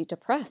then I'll be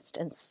depressed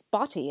and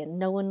spotty and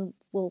no one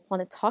will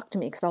want to talk to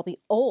me because I'll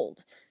be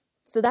old.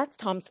 So that's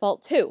Tom's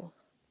fault too.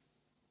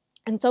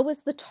 And so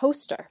is the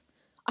toaster.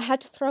 I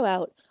had to throw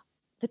out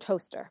the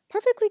toaster.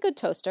 Perfectly good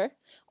toaster.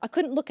 I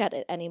couldn't look at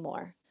it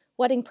anymore.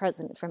 Wedding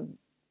present from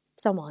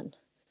someone.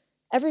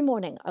 Every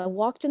morning I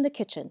walked in the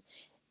kitchen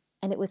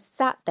and it was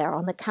sat there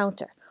on the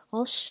counter,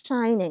 all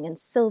shining and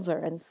silver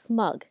and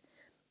smug.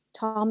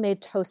 Tom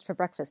made toast for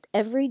breakfast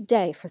every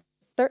day for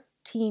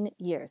 13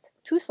 years.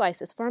 2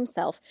 slices for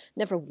himself,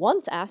 never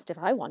once asked if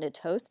I wanted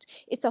toast.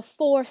 It's a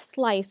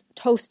 4-slice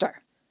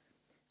toaster.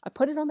 I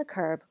put it on the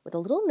curb with a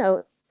little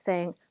note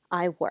saying,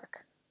 I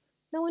work.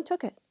 No one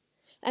took it.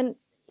 And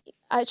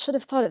I should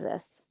have thought of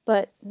this,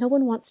 but no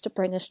one wants to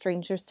bring a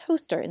stranger's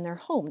toaster in their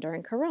home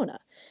during Corona.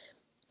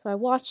 So I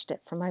watched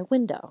it from my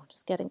window,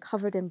 just getting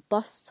covered in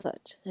bus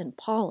soot and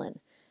pollen.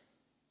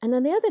 And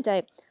then the other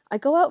day, I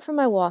go out for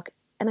my walk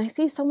and I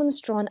see someone's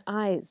drawn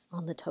eyes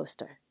on the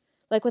toaster,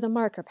 like with a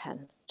marker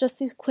pen, just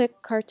these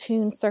quick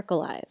cartoon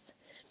circle eyes.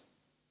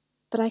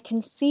 But I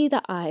can see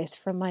the eyes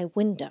from my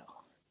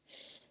window.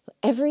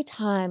 Every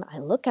time I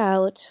look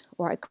out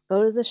or I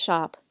go to the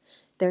shop,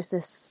 there's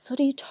this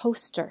sooty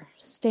toaster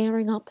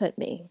staring up at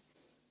me,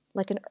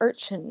 like an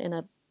urchin in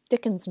a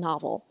Dickens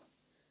novel.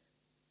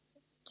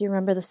 Do you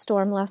remember the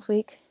storm last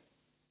week?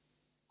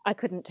 I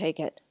couldn't take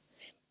it.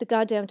 The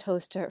goddamn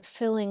toaster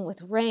filling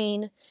with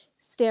rain,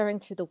 staring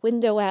through the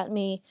window at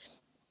me.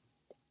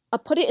 I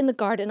put it in the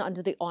garden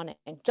under the awning,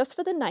 just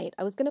for the night.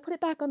 I was going to put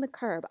it back on the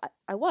curb.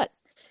 I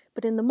was.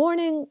 But in the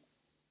morning,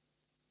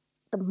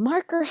 the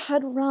marker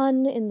had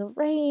run in the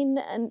rain,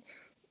 and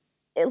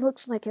it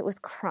looked like it was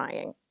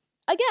crying.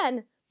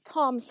 Again,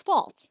 Tom's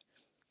fault.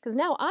 Because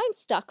now I'm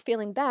stuck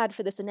feeling bad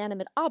for this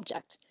inanimate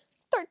object.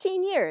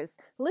 13 years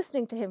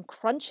listening to him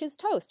crunch his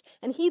toast,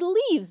 and he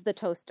leaves the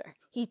toaster.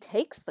 He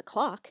takes the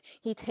clock.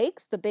 He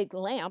takes the big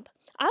lamp.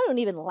 I don't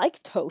even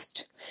like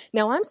toast.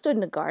 Now I'm stood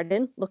in a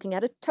garden looking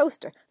at a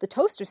toaster. The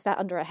toaster sat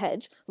under a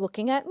hedge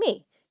looking at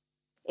me.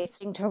 It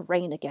seemed to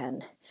rain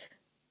again.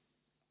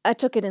 I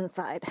took it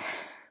inside.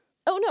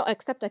 Oh no,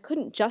 except I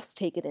couldn't just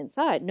take it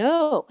inside.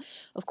 No,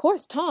 of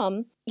course,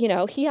 Tom, he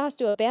has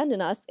to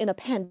abandon us in a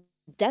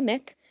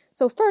pandemic.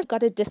 So first,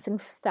 got to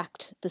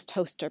disinfect this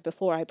toaster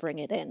before I bring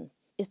it in.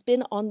 It's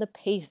been on the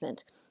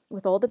pavement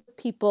with all the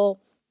people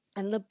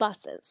and the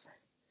buses.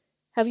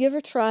 Have you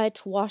ever tried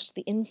to wash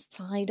the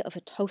inside of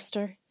a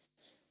toaster?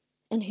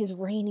 And his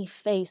rainy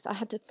face, I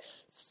had to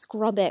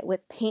scrub it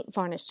with paint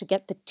varnish to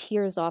get the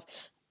tears off.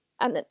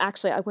 And then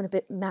actually, I went a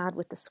bit mad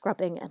with the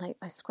scrubbing, and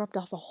I scrubbed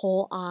off a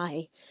whole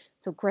eye.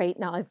 So great,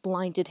 now I've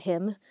blinded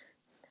him.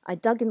 I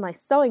dug in my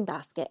sewing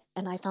basket,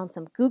 and I found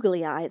some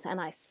googly eyes,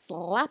 and I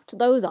slapped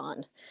those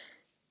on.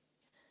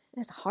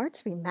 It's hard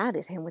to be mad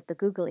at him with the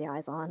googly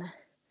eyes on.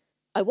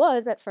 I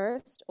was at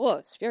first. Oh, I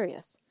was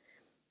furious.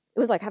 It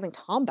was like having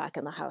Tom back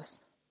in the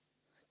house.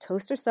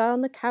 Toaster sat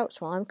on the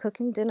couch while I'm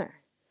cooking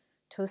dinner.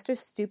 Toaster's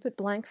stupid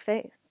blank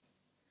face.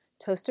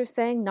 Toaster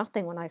saying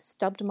nothing when I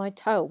stubbed my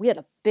toe. We had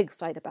a big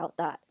fight about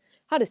that.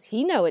 How does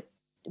he know it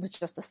was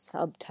just a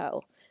sub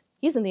toe?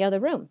 He's in the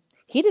other room.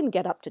 He didn't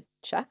get up to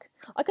check.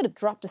 I could have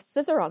dropped a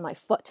scissor on my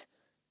foot.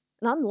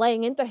 And I'm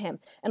laying into him,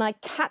 and I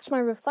catch my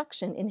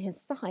reflection in his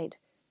side.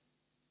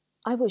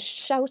 I was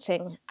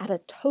shouting at a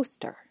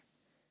toaster.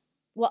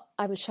 Well,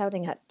 I was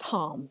shouting at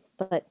Tom,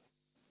 but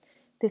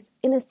this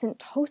innocent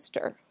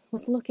toaster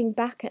was looking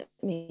back at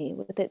me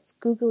with its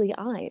googly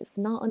eyes,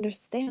 not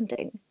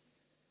understanding.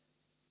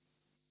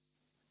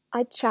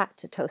 I chat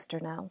to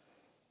Toaster now.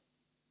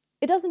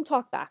 It doesn't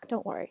talk back,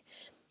 don't worry.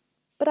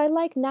 But I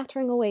like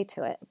nattering away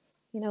to it,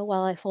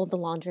 while I fold the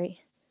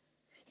laundry.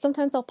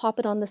 Sometimes I'll pop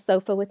it on the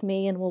sofa with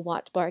me and we'll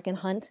watch Bargain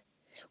Hunt.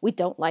 We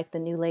don't like the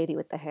new lady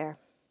with the hair.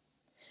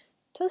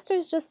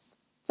 Toaster's just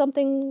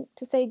something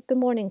to say good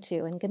morning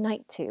to and good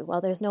night to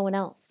while there's no one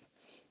else.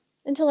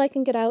 Until I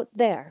can get out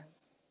there.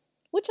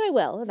 Which I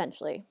will,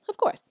 eventually, of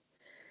course.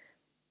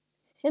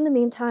 In the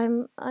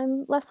meantime,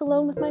 I'm less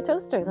alone with my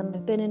toaster than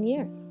I've been in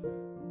years.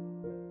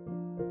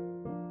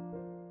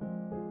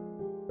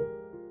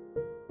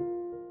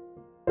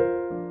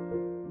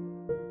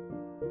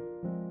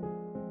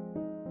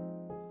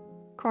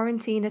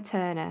 Quarantina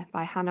Turner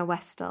by Hannah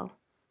Westall.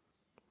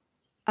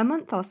 A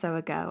month or so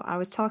ago, I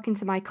was talking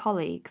to my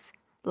colleagues,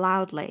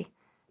 loudly.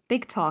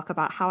 Big talk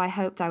about how I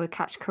hoped I would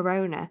catch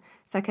corona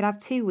so I could have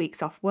 2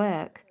 weeks off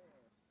work.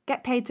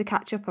 Get paid to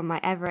catch up on my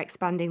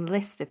ever-expanding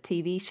list of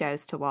TV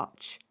shows to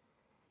watch.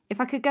 If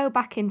I could go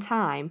back in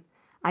time,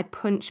 I'd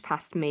punch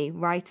past me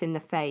right in the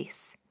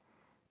face.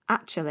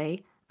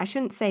 Actually, I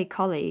shouldn't say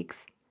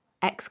colleagues,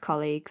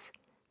 ex-colleagues,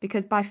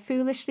 because by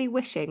foolishly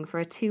wishing for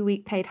a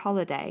 2-week paid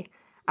holiday,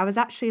 I was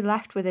actually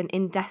left with an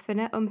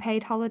indefinite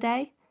unpaid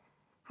holiday.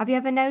 Have you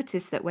ever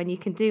noticed that when you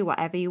can do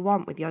whatever you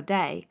want with your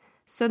day,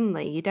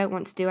 suddenly you don't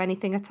want to do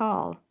anything at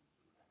all?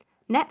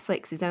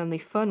 Netflix is only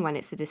fun when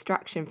it's a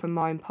distraction from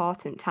more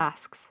important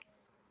tasks.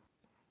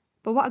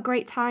 But what a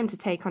great time to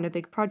take on a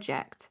big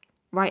project.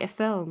 Write a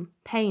film,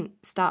 paint,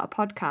 start a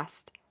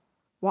podcast.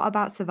 What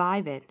about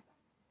surviving?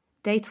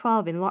 Day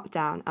 12 in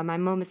lockdown and my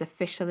mum has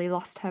officially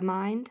lost her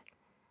mind.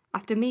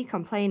 After me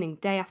complaining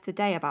day after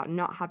day about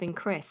not having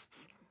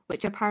crisps,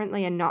 which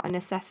apparently are not a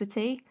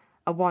necessity,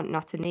 a want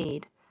not a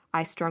need,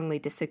 I strongly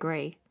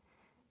disagree.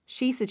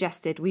 She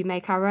suggested we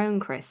make our own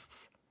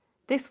crisps.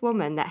 This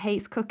woman that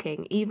hates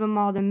cooking even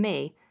more than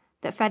me,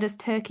 that fed us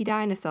turkey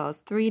dinosaurs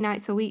 3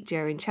 nights a week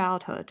during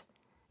childhood,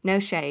 no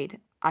shade,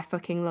 I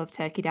fucking love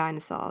turkey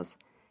dinosaurs,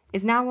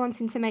 is now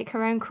wanting to make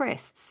her own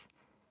crisps.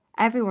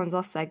 Everyone's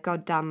lost their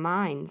goddamn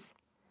minds.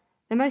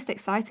 The most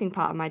exciting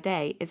part of my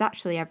day is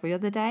actually every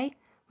other day,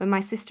 when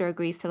my sister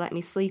agrees to let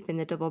me sleep in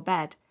the double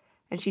bed,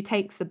 and she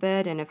takes the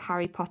burden of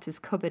Harry Potter's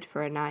cupboard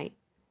for a night.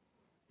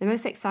 The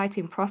most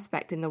exciting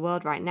prospect in the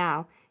world right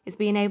now is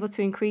being able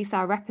to increase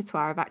our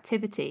repertoire of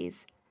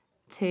activities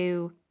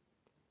to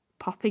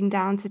popping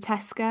down to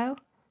Tesco.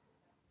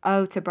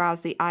 Oh, to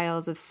browse the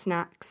aisles of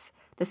snacks,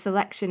 the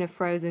selection of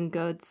frozen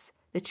goods,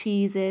 the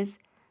cheeses,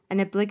 an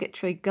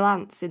obligatory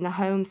glance in the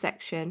home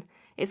section.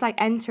 It's like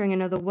entering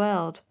another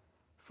world.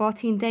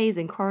 14 days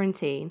in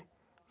quarantine.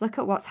 Look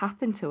at what's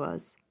happened to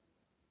us.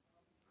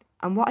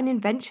 And what an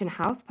invention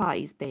house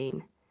party's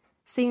been.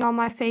 Seeing all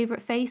my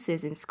favourite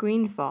faces in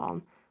screen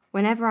form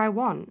whenever I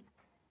want.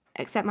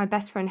 Except my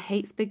best friend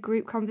hates big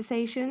group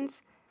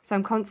conversations, so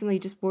I'm constantly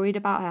just worried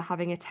about her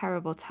having a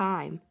terrible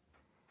time.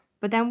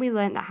 But then we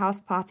learnt that House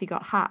Party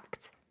got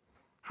hacked.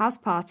 House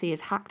party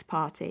is hacked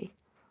party.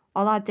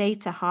 All our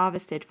data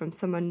harvested from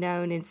some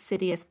unknown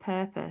insidious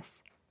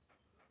purpose.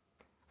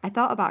 I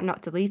thought about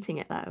not deleting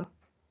it though.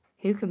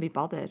 Who can be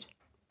bothered?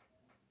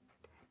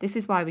 This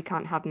is why we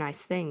can't have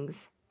nice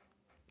things.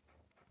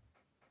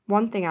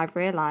 One thing I've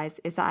realised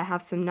is that I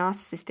have some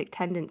narcissistic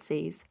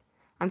tendencies.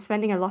 I'm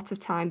spending a lot of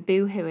time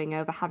boo-hooing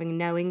over having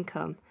no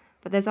income,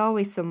 but there's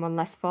always someone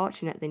less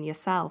fortunate than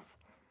yourself.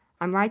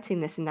 I'm writing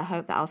this in the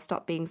hope that I'll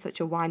stop being such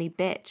a whiny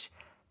bitch,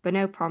 but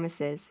no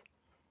promises.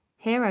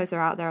 Heroes are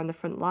out there on the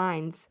front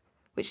lines,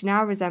 which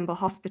now resemble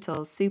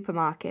hospitals,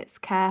 supermarkets,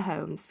 care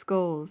homes,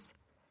 schools.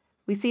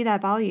 We see their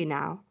value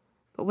now,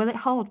 but will it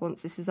hold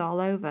once this is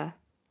all over?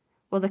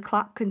 Will the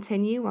clap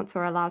continue once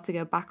we're allowed to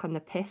go back on the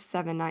piss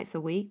 7 nights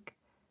a week?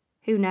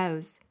 Who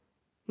knows?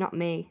 Not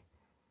me.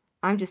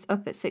 I'm just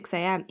up at 6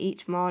 a.m.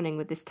 each morning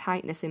with this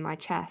tightness in my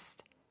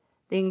chest.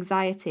 The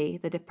anxiety,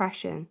 the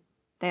depression,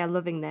 they are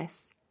loving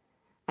this.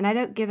 And I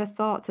don't give a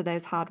thought to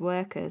those hard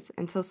workers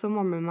until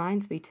someone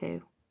reminds me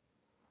to.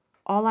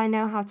 All I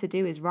know how to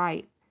do is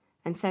write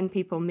and send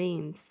people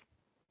memes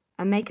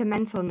and make a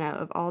mental note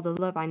of all the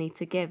love I need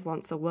to give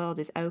once the world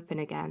is open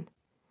again.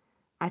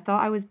 I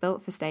thought I was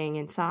built for staying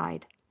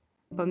inside,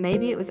 but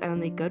maybe it was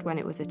only good when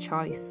it was a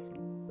choice.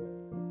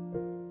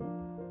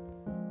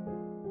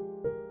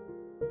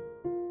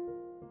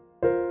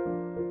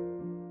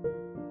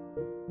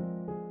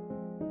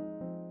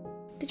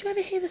 Did you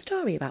ever hear the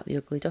story about the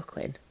ugly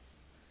duckling?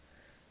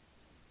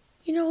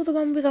 You know, the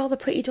one with all the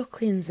pretty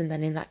ducklings, and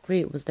then in that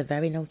group was the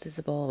very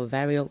noticeable,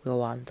 very ugly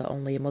one that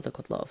only a mother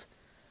could love.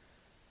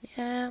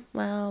 Yeah,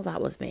 well,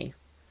 that was me.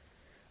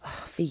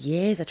 Oh, for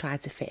years I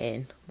tried to fit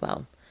in,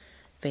 well,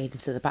 fade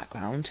into the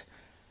background.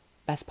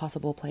 Best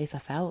possible place I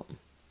felt.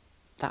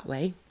 That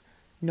way,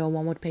 no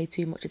one would pay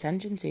too much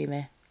attention to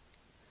me.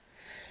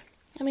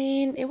 I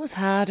mean, it was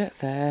hard at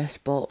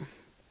first, but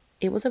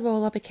it was a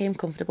role I became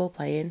comfortable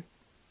playing.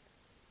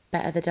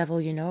 Better the devil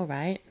you know,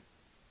 right?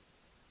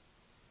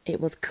 It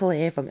was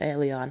clear from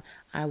early on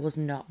I was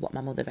not what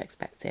my mother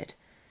expected.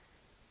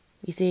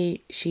 You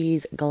see,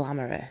 she's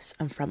glamorous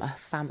and from a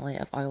family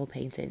of oil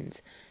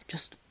paintings.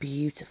 Just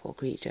beautiful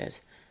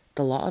creatures.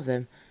 The lot of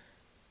them.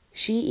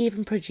 She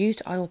even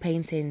produced oil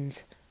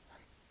paintings.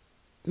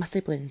 My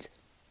siblings.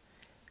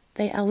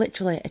 They are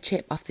literally a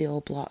chip off the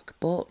old block,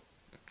 but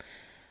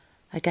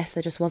I guess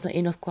there just wasn't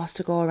enough gloss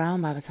to go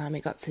around by the time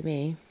it got to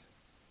me.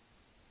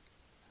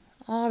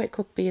 Or it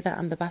could be that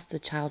I'm the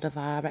bastard child of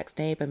our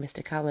ex-neighbour,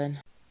 Mr. Callan,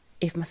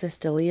 if my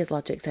sister Leah's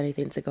logic's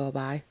anything to go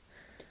by.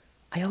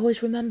 I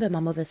always remember my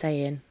mother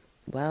saying,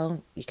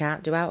 well, you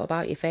can't do out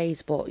about your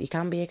face, but you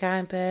can be a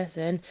kind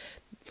person.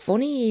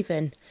 Funny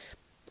even.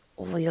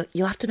 Well,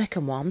 you'll have to make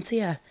 'em warm to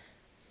you.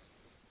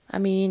 I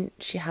mean,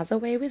 she has a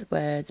way with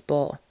words,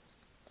 but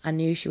I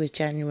knew she was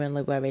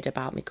genuinely worried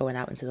about me going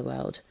out into the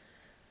world.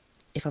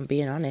 If I'm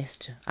being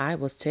honest, I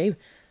was too.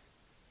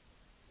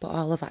 But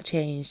all of that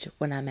changed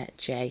when I met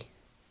Jay.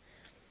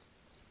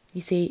 You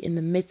see, in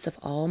the midst of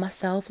all my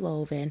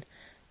self-loathing,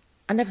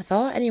 I never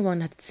thought anyone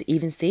had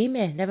even seen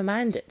me, never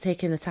mind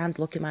taking the time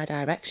to look in my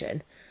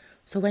direction.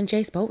 So when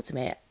Jay spoke to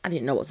me, I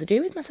didn't know what to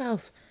do with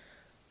myself.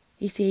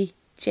 You see,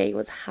 Jay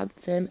was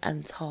handsome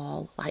and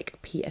tall, like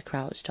Peter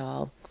Crouch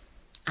tall.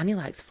 And he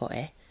liked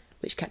footy,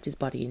 which kept his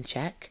body in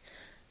check.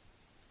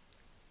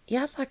 He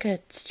had like a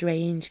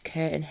strange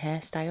curtain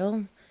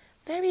hairstyle.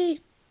 Very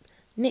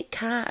Nick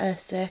Carter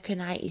circa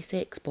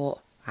 96, but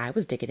I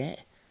was digging it.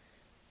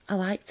 I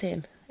liked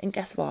him, and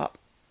guess what?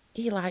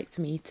 He liked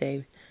me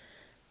too.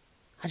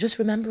 I just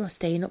remember us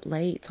staying up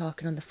late,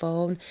 talking on the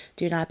phone,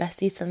 doing our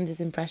best East Sanders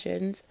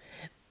impressions.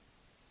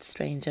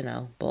 Strange, I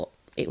know, but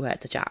it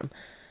worked a jam.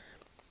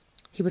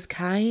 He was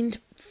kind,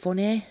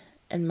 funny,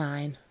 and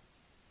mine.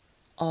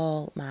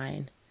 All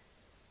mine.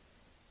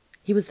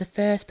 He was the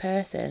first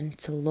person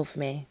to love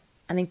me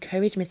and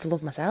encourage me to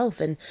love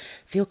myself and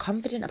feel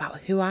confident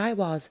about who I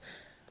was.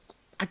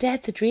 I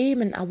dared to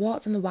dream and I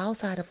walked on the wild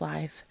side of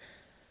life.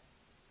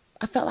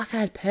 I felt like I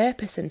had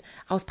purpose and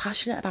I was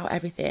passionate about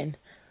everything.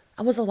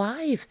 I was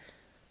alive.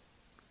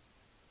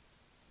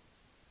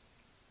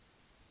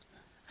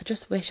 I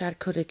just wish I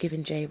could have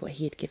given Jay what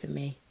he had given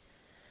me.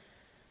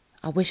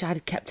 I wish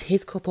I'd kept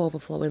his cup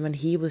overflowing when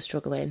he was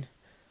struggling.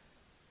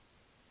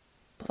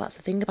 But that's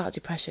the thing about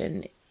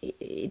depression.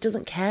 It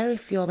doesn't care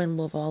if you're in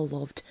love or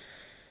loved.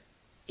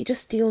 It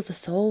just steals the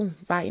soul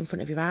right in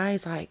front of your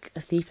eyes like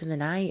a thief in the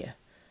night.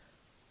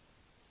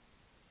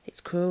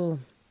 It's cruel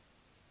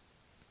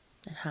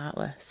and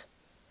heartless.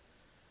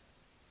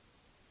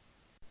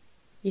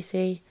 You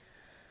see,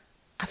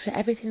 after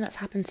everything that's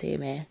happened to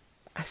me,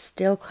 I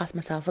still class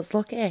myself as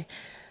lucky.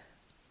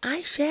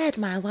 I shared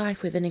my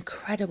life with an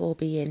incredible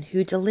being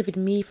who delivered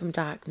me from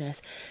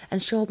darkness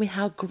and showed me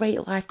how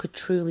great life could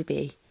truly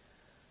be.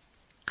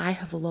 I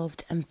have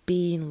loved and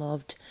been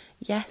loved.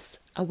 Yes,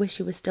 I wish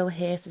he was still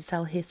here to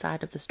tell his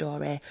side of the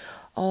story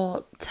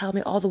or tell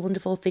me all the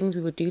wonderful things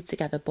we would do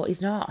together, but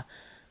he's not.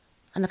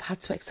 And I've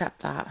had to accept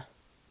that.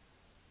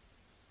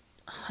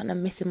 And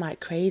I'm missing him like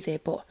crazy,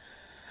 but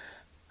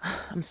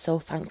I'm so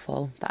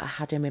thankful that I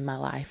had him in my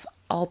life,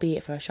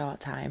 albeit for a short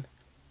time.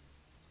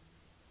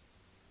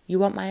 You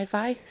want my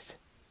advice?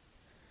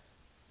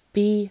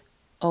 Be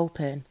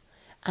open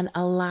and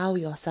allow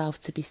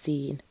yourself to be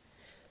seen.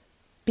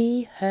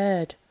 Be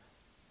heard.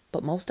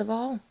 But most of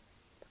all,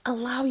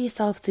 allow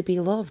yourself to be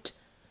loved.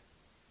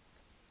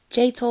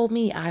 Jay told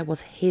me I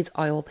was his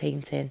oil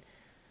painting.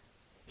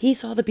 He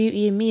saw the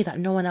beauty in me that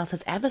no one else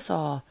has ever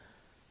saw.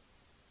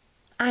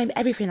 I'm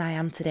everything I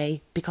am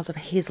today because of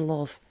his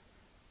love.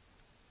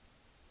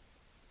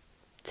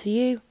 To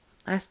you,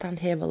 I stand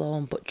here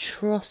alone, but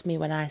trust me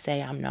when I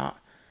say I'm not.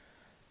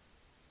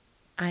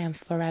 I am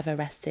forever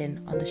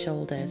resting on the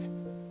shoulders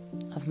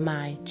of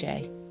my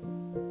Jay.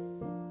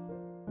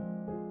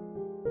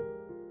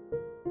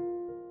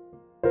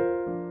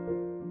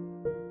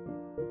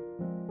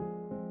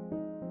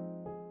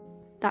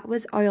 That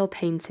was Oil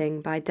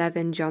Painting by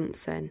Devin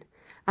Johnson,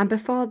 and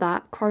before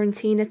that,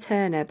 Quarantina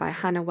Turner by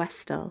Hannah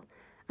Westall,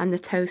 and The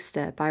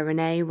Toaster by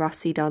Renee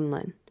Rossi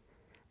Donlan.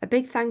 A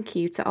big thank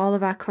you to all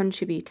of our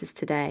contributors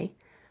today.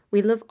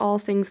 We love all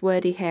things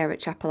wordy here at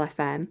Chapel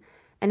FM,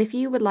 and if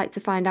you would like to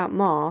find out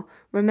more,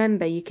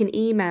 remember you can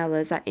email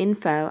us at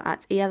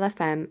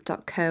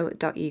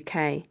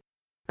info@elfm.co.uk.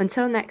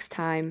 Until next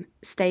time,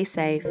 stay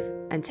safe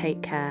and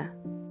take care.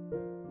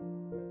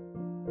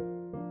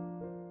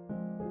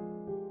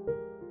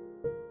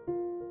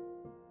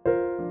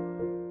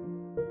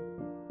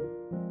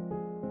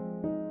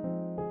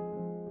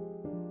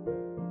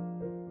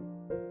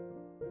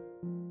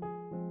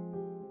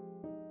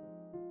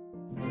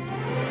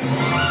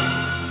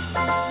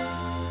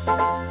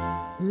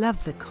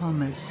 Love the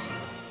commas,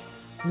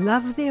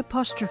 love the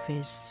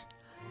apostrophes,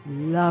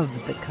 love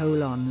the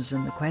colons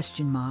and the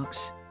question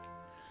marks.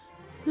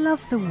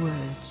 Love the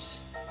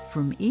words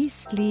from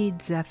East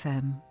Leeds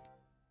FM.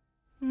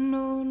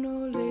 Non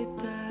ho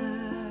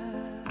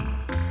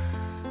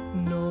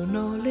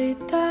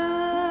l'età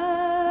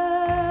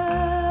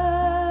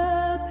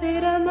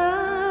per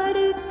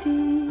amarti,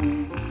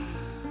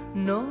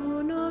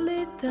 non ho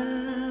l'età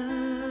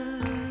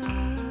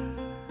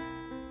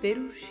per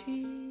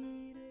uscire.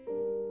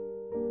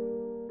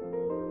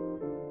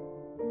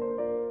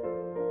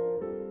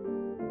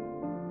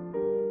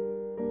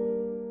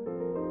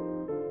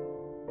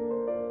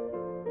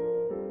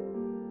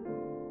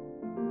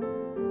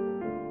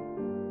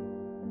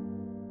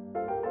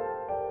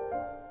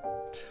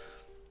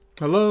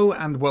 Hello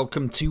and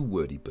welcome to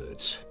Wordy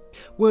Birds.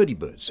 Wordy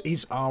Birds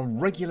is our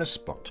regular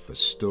spot for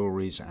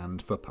stories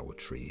and for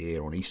poetry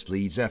here on East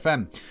Leeds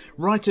FM.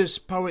 Writers,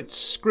 poets,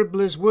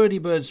 scribblers, wordy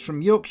birds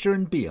from Yorkshire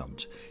and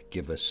beyond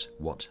give us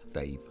what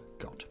they've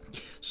got.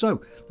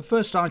 So, the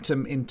first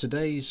item in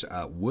today's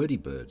Wordy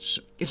Birds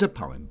is a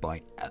poem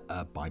by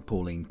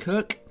Pauline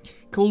Kirk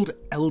called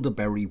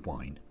Elderberry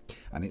Wine,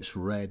 and it's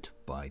read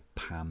by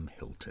Pam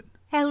Hilton.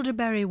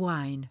 Elderberry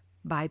Wine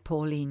by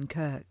Pauline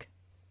Kirk.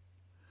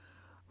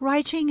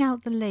 Writing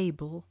out the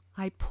label,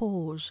 I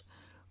pause,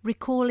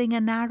 recalling a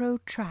narrow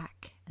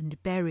track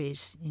and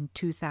berries in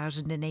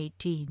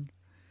 2018.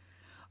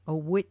 A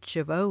witch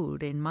of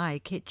old in my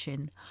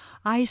kitchen,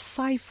 I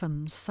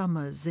siphon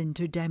summers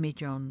into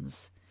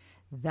demijohns.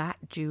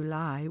 That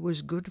July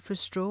was good for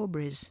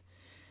strawberries.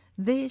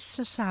 This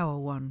a sour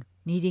one,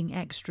 needing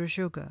extra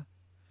sugar.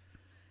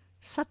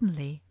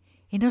 Suddenly,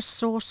 in a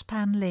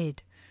saucepan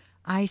lid,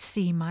 I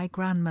see my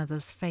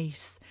grandmother's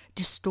face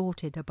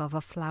distorted above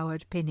a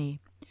flowered pinny.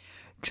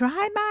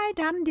 "Try my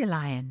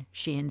dandelion,"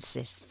 she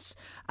insists,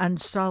 and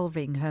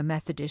solving her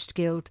Methodist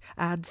guilt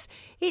adds,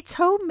 "It's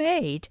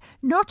homemade,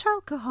 not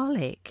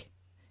alcoholic."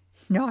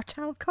 Not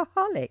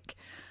alcoholic?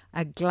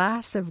 A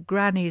glass of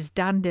Granny's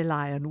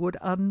dandelion would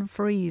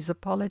unfreeze a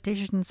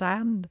politician's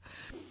hand.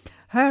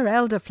 Her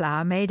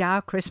elderflower made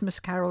our Christmas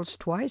carols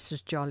twice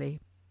as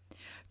jolly.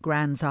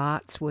 Gran's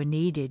arts were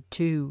needed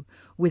too,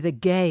 with a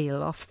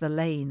gale off the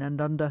lane and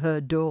under her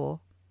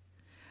door.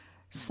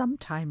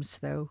 Sometimes,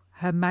 though,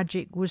 her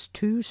magic was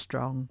too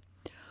strong.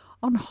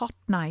 On hot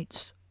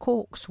nights,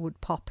 corks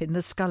would pop in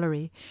the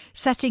scullery,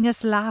 setting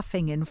us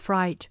laughing in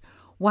fright,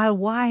 while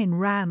wine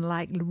ran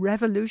like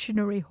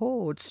revolutionary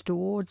hordes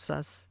towards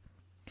us.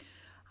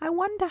 I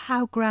wonder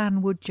how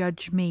Gran would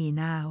judge me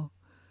now.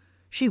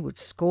 She would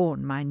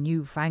scorn my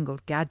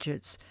new-fangled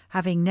gadgets,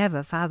 having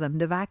never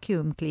fathomed a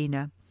vacuum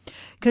cleaner.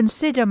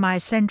 Consider my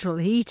central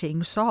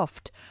heating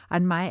soft,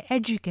 and my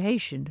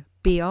education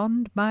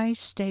beyond my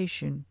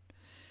station.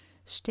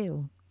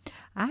 Still,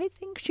 I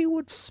think she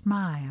would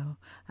smile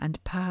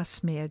and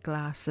pass me a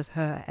glass of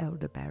her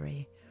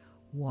elderberry,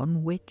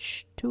 one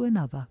witch to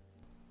another.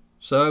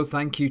 So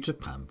thank you to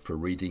Pam for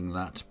reading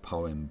that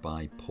poem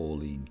by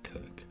Pauline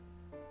Kirk.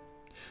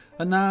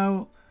 And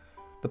now,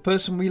 the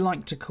person we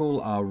like to call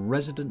our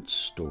resident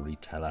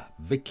storyteller,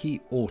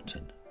 Vicky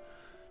Orton,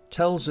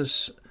 tells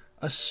us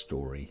a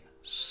story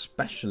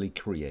specially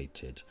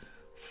created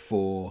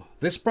for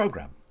this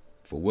programme,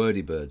 for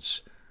Wordy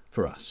Birds,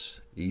 for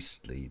us,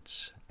 East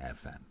Leeds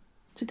FM.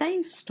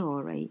 Today's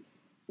story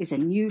is a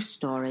new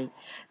story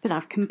that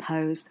I've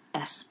composed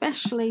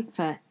especially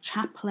for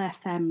Chapel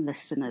FM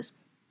listeners,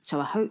 so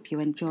I hope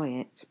you enjoy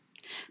it.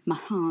 My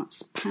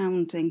heart's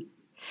pounding.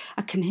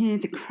 I can hear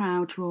the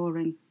crowd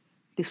roaring.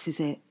 This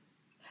is it.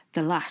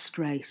 the last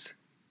race,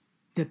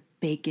 the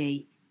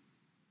biggie.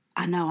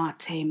 I know our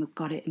team have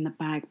got it in the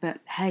bag, but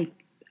hey,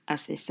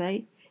 as they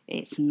say,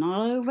 it's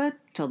not over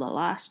till the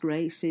last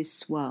race is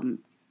swum.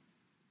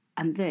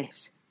 And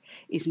this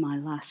is my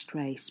last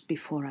race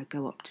before I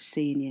go up to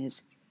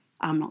seniors.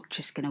 I'm not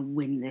just going to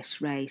win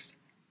this race.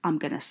 I'm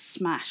going to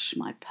smash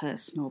my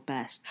personal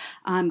best.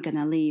 I'm going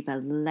to leave a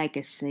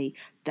legacy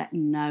that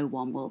no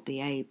one will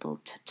be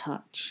able to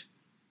touch.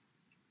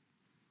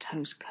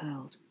 Toes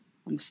curled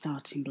on the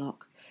starting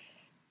block,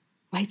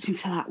 waiting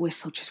for that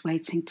whistle, just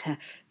waiting to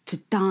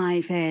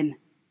dive in.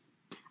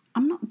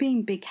 I'm not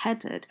being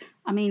big-headed.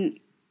 I mean,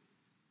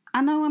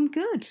 I know I'm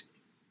good.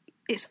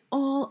 It's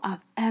all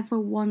I've ever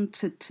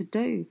wanted to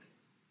do.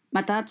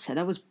 My dad said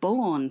I was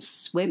born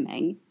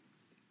swimming.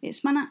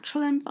 It's my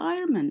natural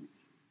environment.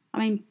 I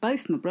mean,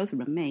 both my brother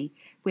and me,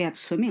 we had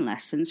swimming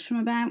lessons from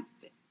about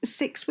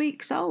 6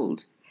 weeks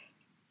old.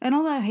 And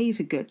although he's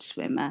a good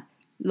swimmer,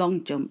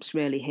 long jump's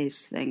really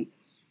his thing.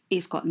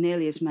 He's got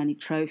nearly as many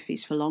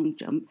trophies for long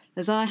jump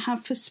as I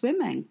have for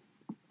swimming.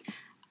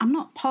 I'm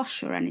not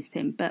posh or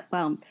anything, but,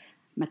 well,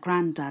 my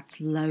granddad's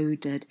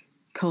loaded,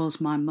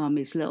 calls my mum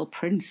his little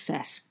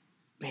princess.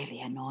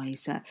 Really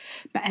annoys her.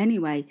 But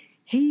anyway,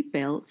 he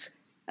built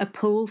a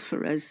pool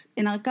for us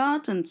in our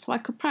garden so I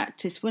could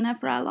practice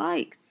whenever I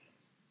liked.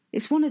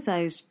 It's one of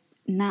those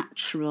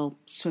natural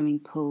swimming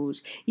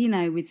pools, you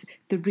know, with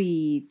the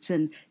reeds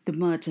and the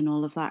mud and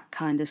all of that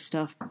kind of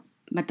stuff.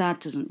 My dad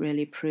doesn't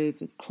really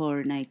approve of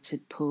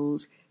chlorinated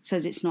pools,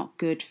 says it's not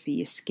good for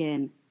your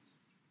skin.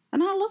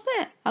 And I love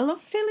it. I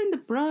love feeling the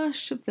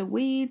brush of the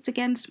weeds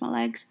against my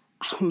legs.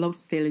 I love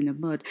feeling the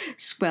mud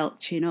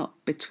squelching up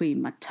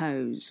between my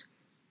toes.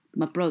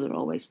 My brother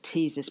always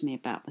teases me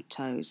about my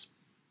toes.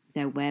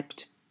 They're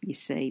webbed, you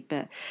see,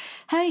 but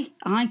hey,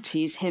 I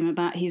tease him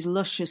about his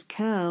luscious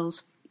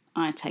curls.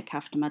 I take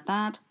after my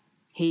dad.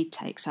 He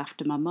takes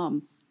after my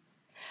mum.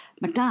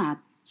 My dad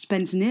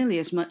spends nearly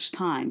as much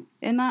time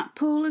in that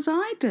pool as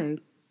I do.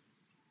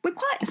 We're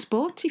quite a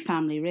sporty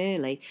family,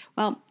 really.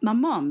 Well, my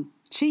mum,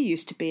 she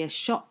used to be a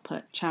shot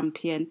put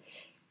champion.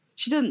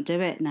 She doesn't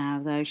do it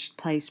now, though. She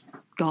plays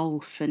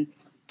golf and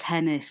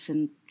tennis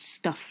and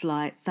stuff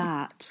like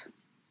that.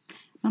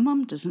 My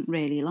mum doesn't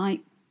really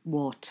like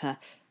water.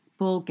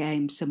 Ball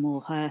games are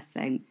more her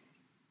thing.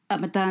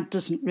 My dad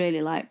doesn't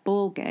really like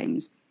ball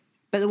games.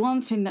 But the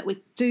one thing that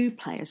we do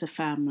play as a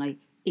family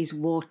is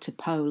water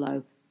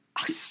polo.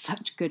 It's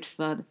such good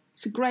fun.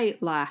 It's a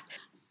great laugh.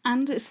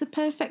 And it's the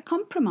perfect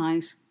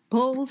compromise.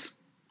 Balls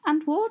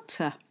and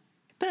water.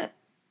 But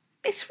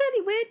it's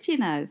really weird, you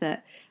know,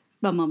 that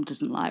my mum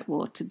doesn't like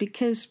water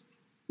because,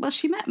 well,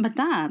 she met my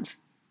dad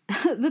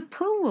at the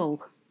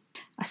pool.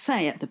 I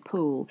say at the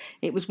pool.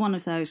 It was one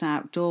of those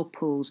outdoor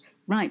pools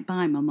right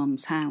by my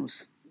mum's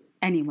house.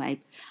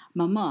 Anyway,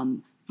 my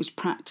mum was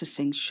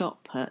practising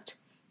shot put.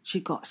 She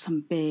got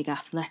some big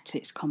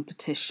athletics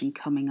competition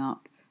coming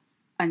up.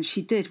 And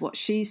she did what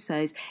she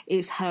says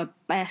is her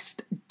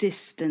best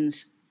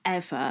distance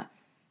ever.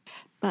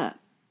 But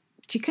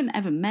she couldn't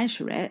ever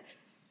measure it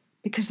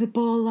because the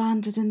ball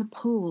landed in the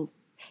pool.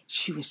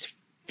 She was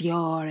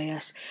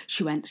furious.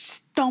 She went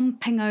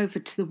stomping over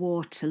to the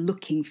water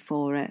looking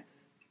for it.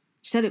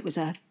 She said it was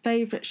her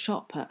favourite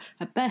shot put,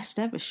 her best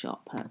ever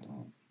shot put.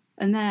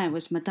 And there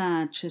was my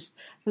dad just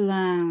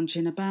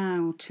lounging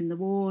about in the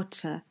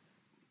water.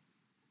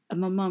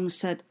 And my mum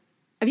said,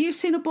 "Have you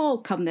seen a ball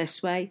come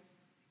this way?"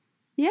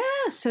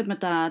 "Yeah," said my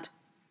dad.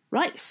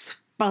 "Right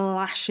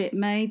splash it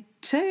made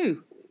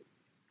too."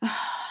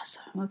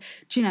 So,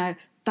 do you know,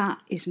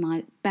 that is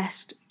my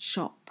best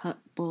shot put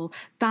ball.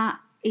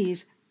 That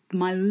is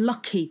my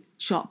lucky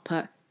shot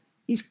put.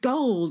 It's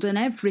gold and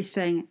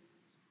everything.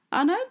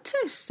 "I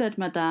noticed," said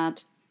my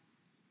dad.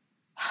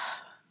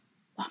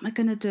 What am I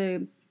going to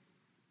do?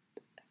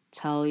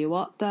 Tell you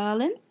what,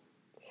 darling.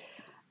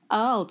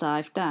 I'll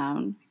dive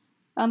down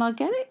and I'll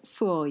get it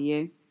for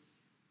you.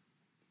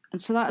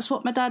 And so that's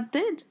what my dad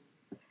did.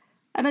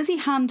 And as he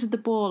handed the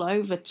ball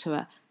over to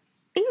her,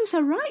 he was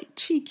a right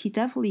cheeky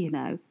devil, you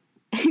know.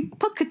 He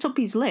puckered up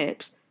his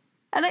lips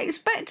and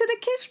expected a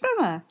kiss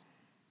from her.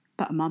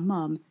 But my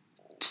mum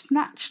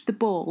snatched the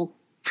ball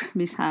from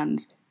his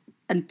hands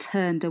and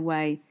turned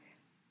away.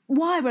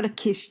 "Why would I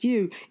kiss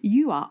you?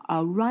 You are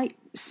a right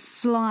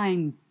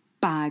slime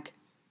bag.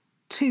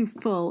 Too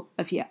full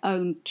of your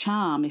own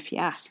charm, if you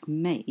ask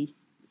me."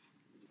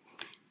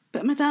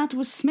 But my dad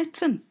was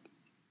smitten.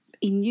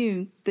 He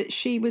knew that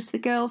she was the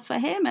girl for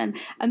him and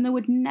there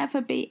would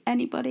never be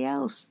anybody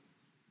else.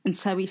 And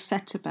so he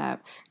set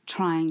about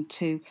trying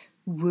to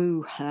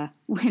woo her,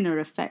 win her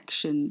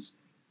affections.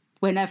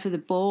 Whenever the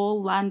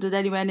ball landed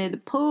anywhere near the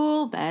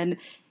pool, then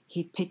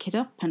he'd pick it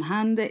up and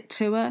hand it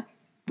to her,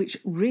 which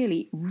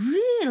really,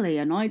 really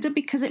annoyed her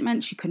because it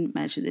meant she couldn't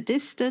measure the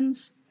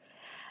distance.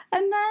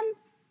 And then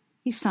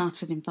he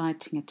started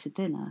inviting her to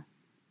dinner.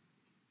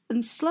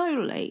 And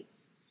slowly,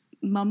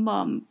 my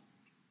mum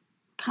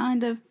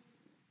kind of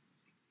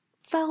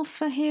fell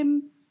for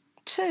him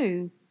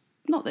too.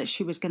 Not that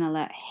she was going to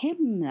let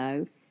him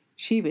know.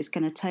 She was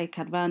going to take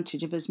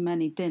advantage of as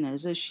many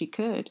dinners as she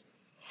could.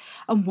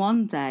 And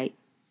one day,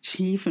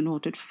 she even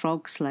ordered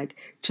frog's leg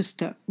just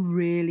to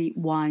really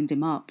wind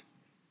him up.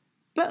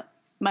 But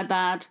my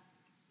dad,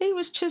 he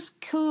was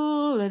just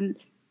cool, and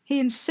he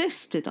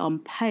insisted on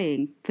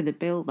paying for the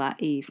bill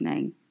that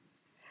evening.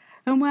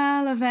 And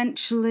well,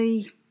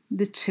 eventually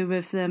the two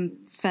of them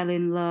fell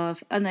in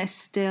love, and they're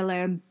still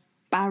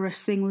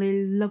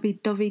embarrassingly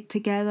lovey-dovey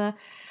together.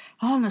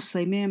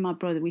 Honestly, me and my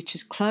brother, we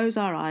just close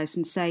our eyes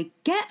and say,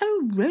 "Get a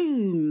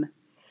room."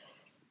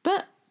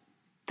 But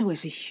there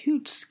was a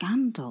huge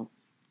scandal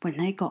when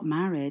they got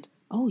married.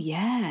 Oh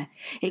yeah,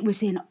 it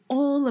was in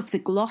all of the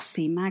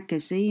glossy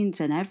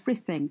magazines and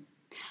everything.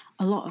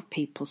 A lot of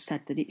people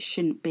said that it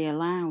shouldn't be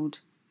allowed.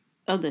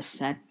 Others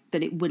said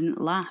that it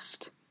wouldn't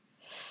last.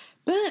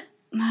 But,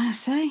 I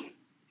say,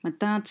 my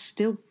dad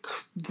still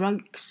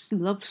croaks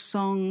love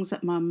songs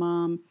at my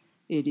mum.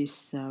 It is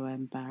so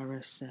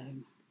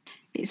embarrassing.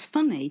 It's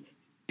funny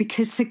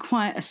because they're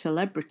quite a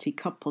celebrity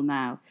couple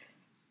now,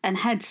 and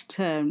heads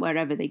turn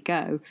wherever they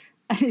go.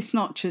 And it's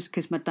not just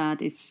because my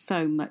dad is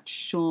so much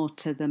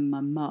shorter than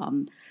my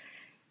mum.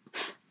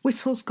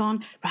 Whistle's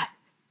gone. Right,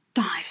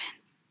 dive in.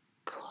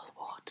 Cool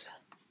water.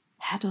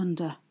 Head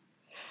under.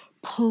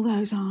 Pull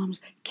those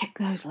arms. Kick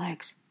those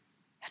legs.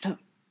 Head up.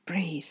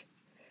 Breathe.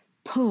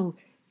 Pull.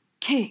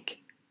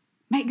 Kick.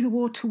 Make the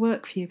water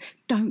work for you.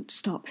 Don't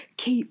stop.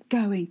 Keep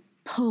going.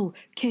 Pull.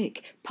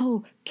 Kick.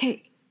 Pull.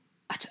 Kick.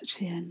 I touch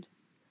the end.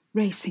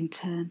 Racing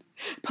turn.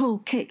 Pull,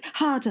 kick,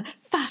 harder,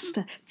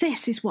 faster.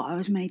 This is what I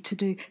was made to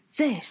do.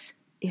 This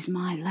is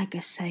my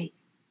legacy.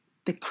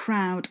 The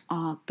crowd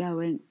are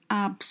going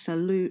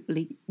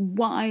absolutely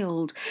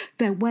wild.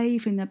 They're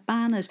waving their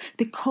banners.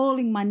 They're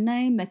calling my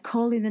name. They're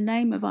calling the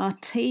name of our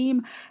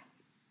team.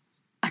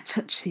 I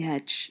touch the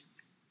edge,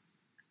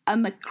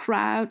 and the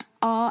crowd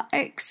are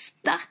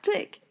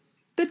ecstatic.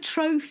 The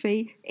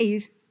trophy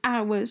is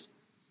ours.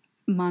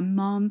 My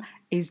mum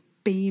is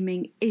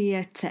beaming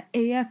ear to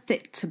ear,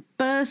 fit to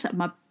burst, and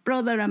my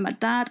brother and my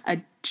dad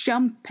are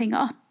jumping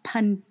up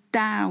and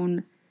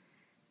down.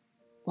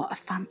 What a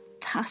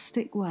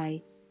fantastic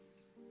way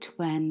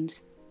to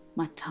end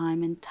my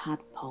time in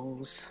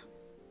Tadpoles.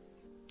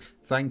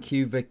 Thank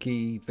you,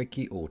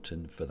 Vicky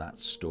Orton, for that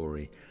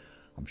story.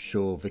 I'm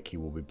sure Vicky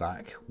will be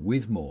back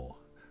with more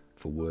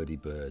for Wordy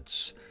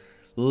Birds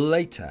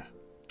later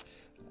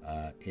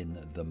in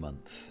the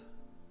month.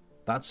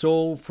 That's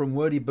all from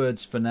Wordy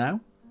Birds for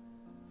now.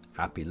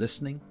 Happy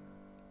listening,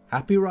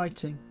 happy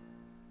writing,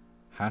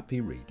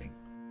 happy reading.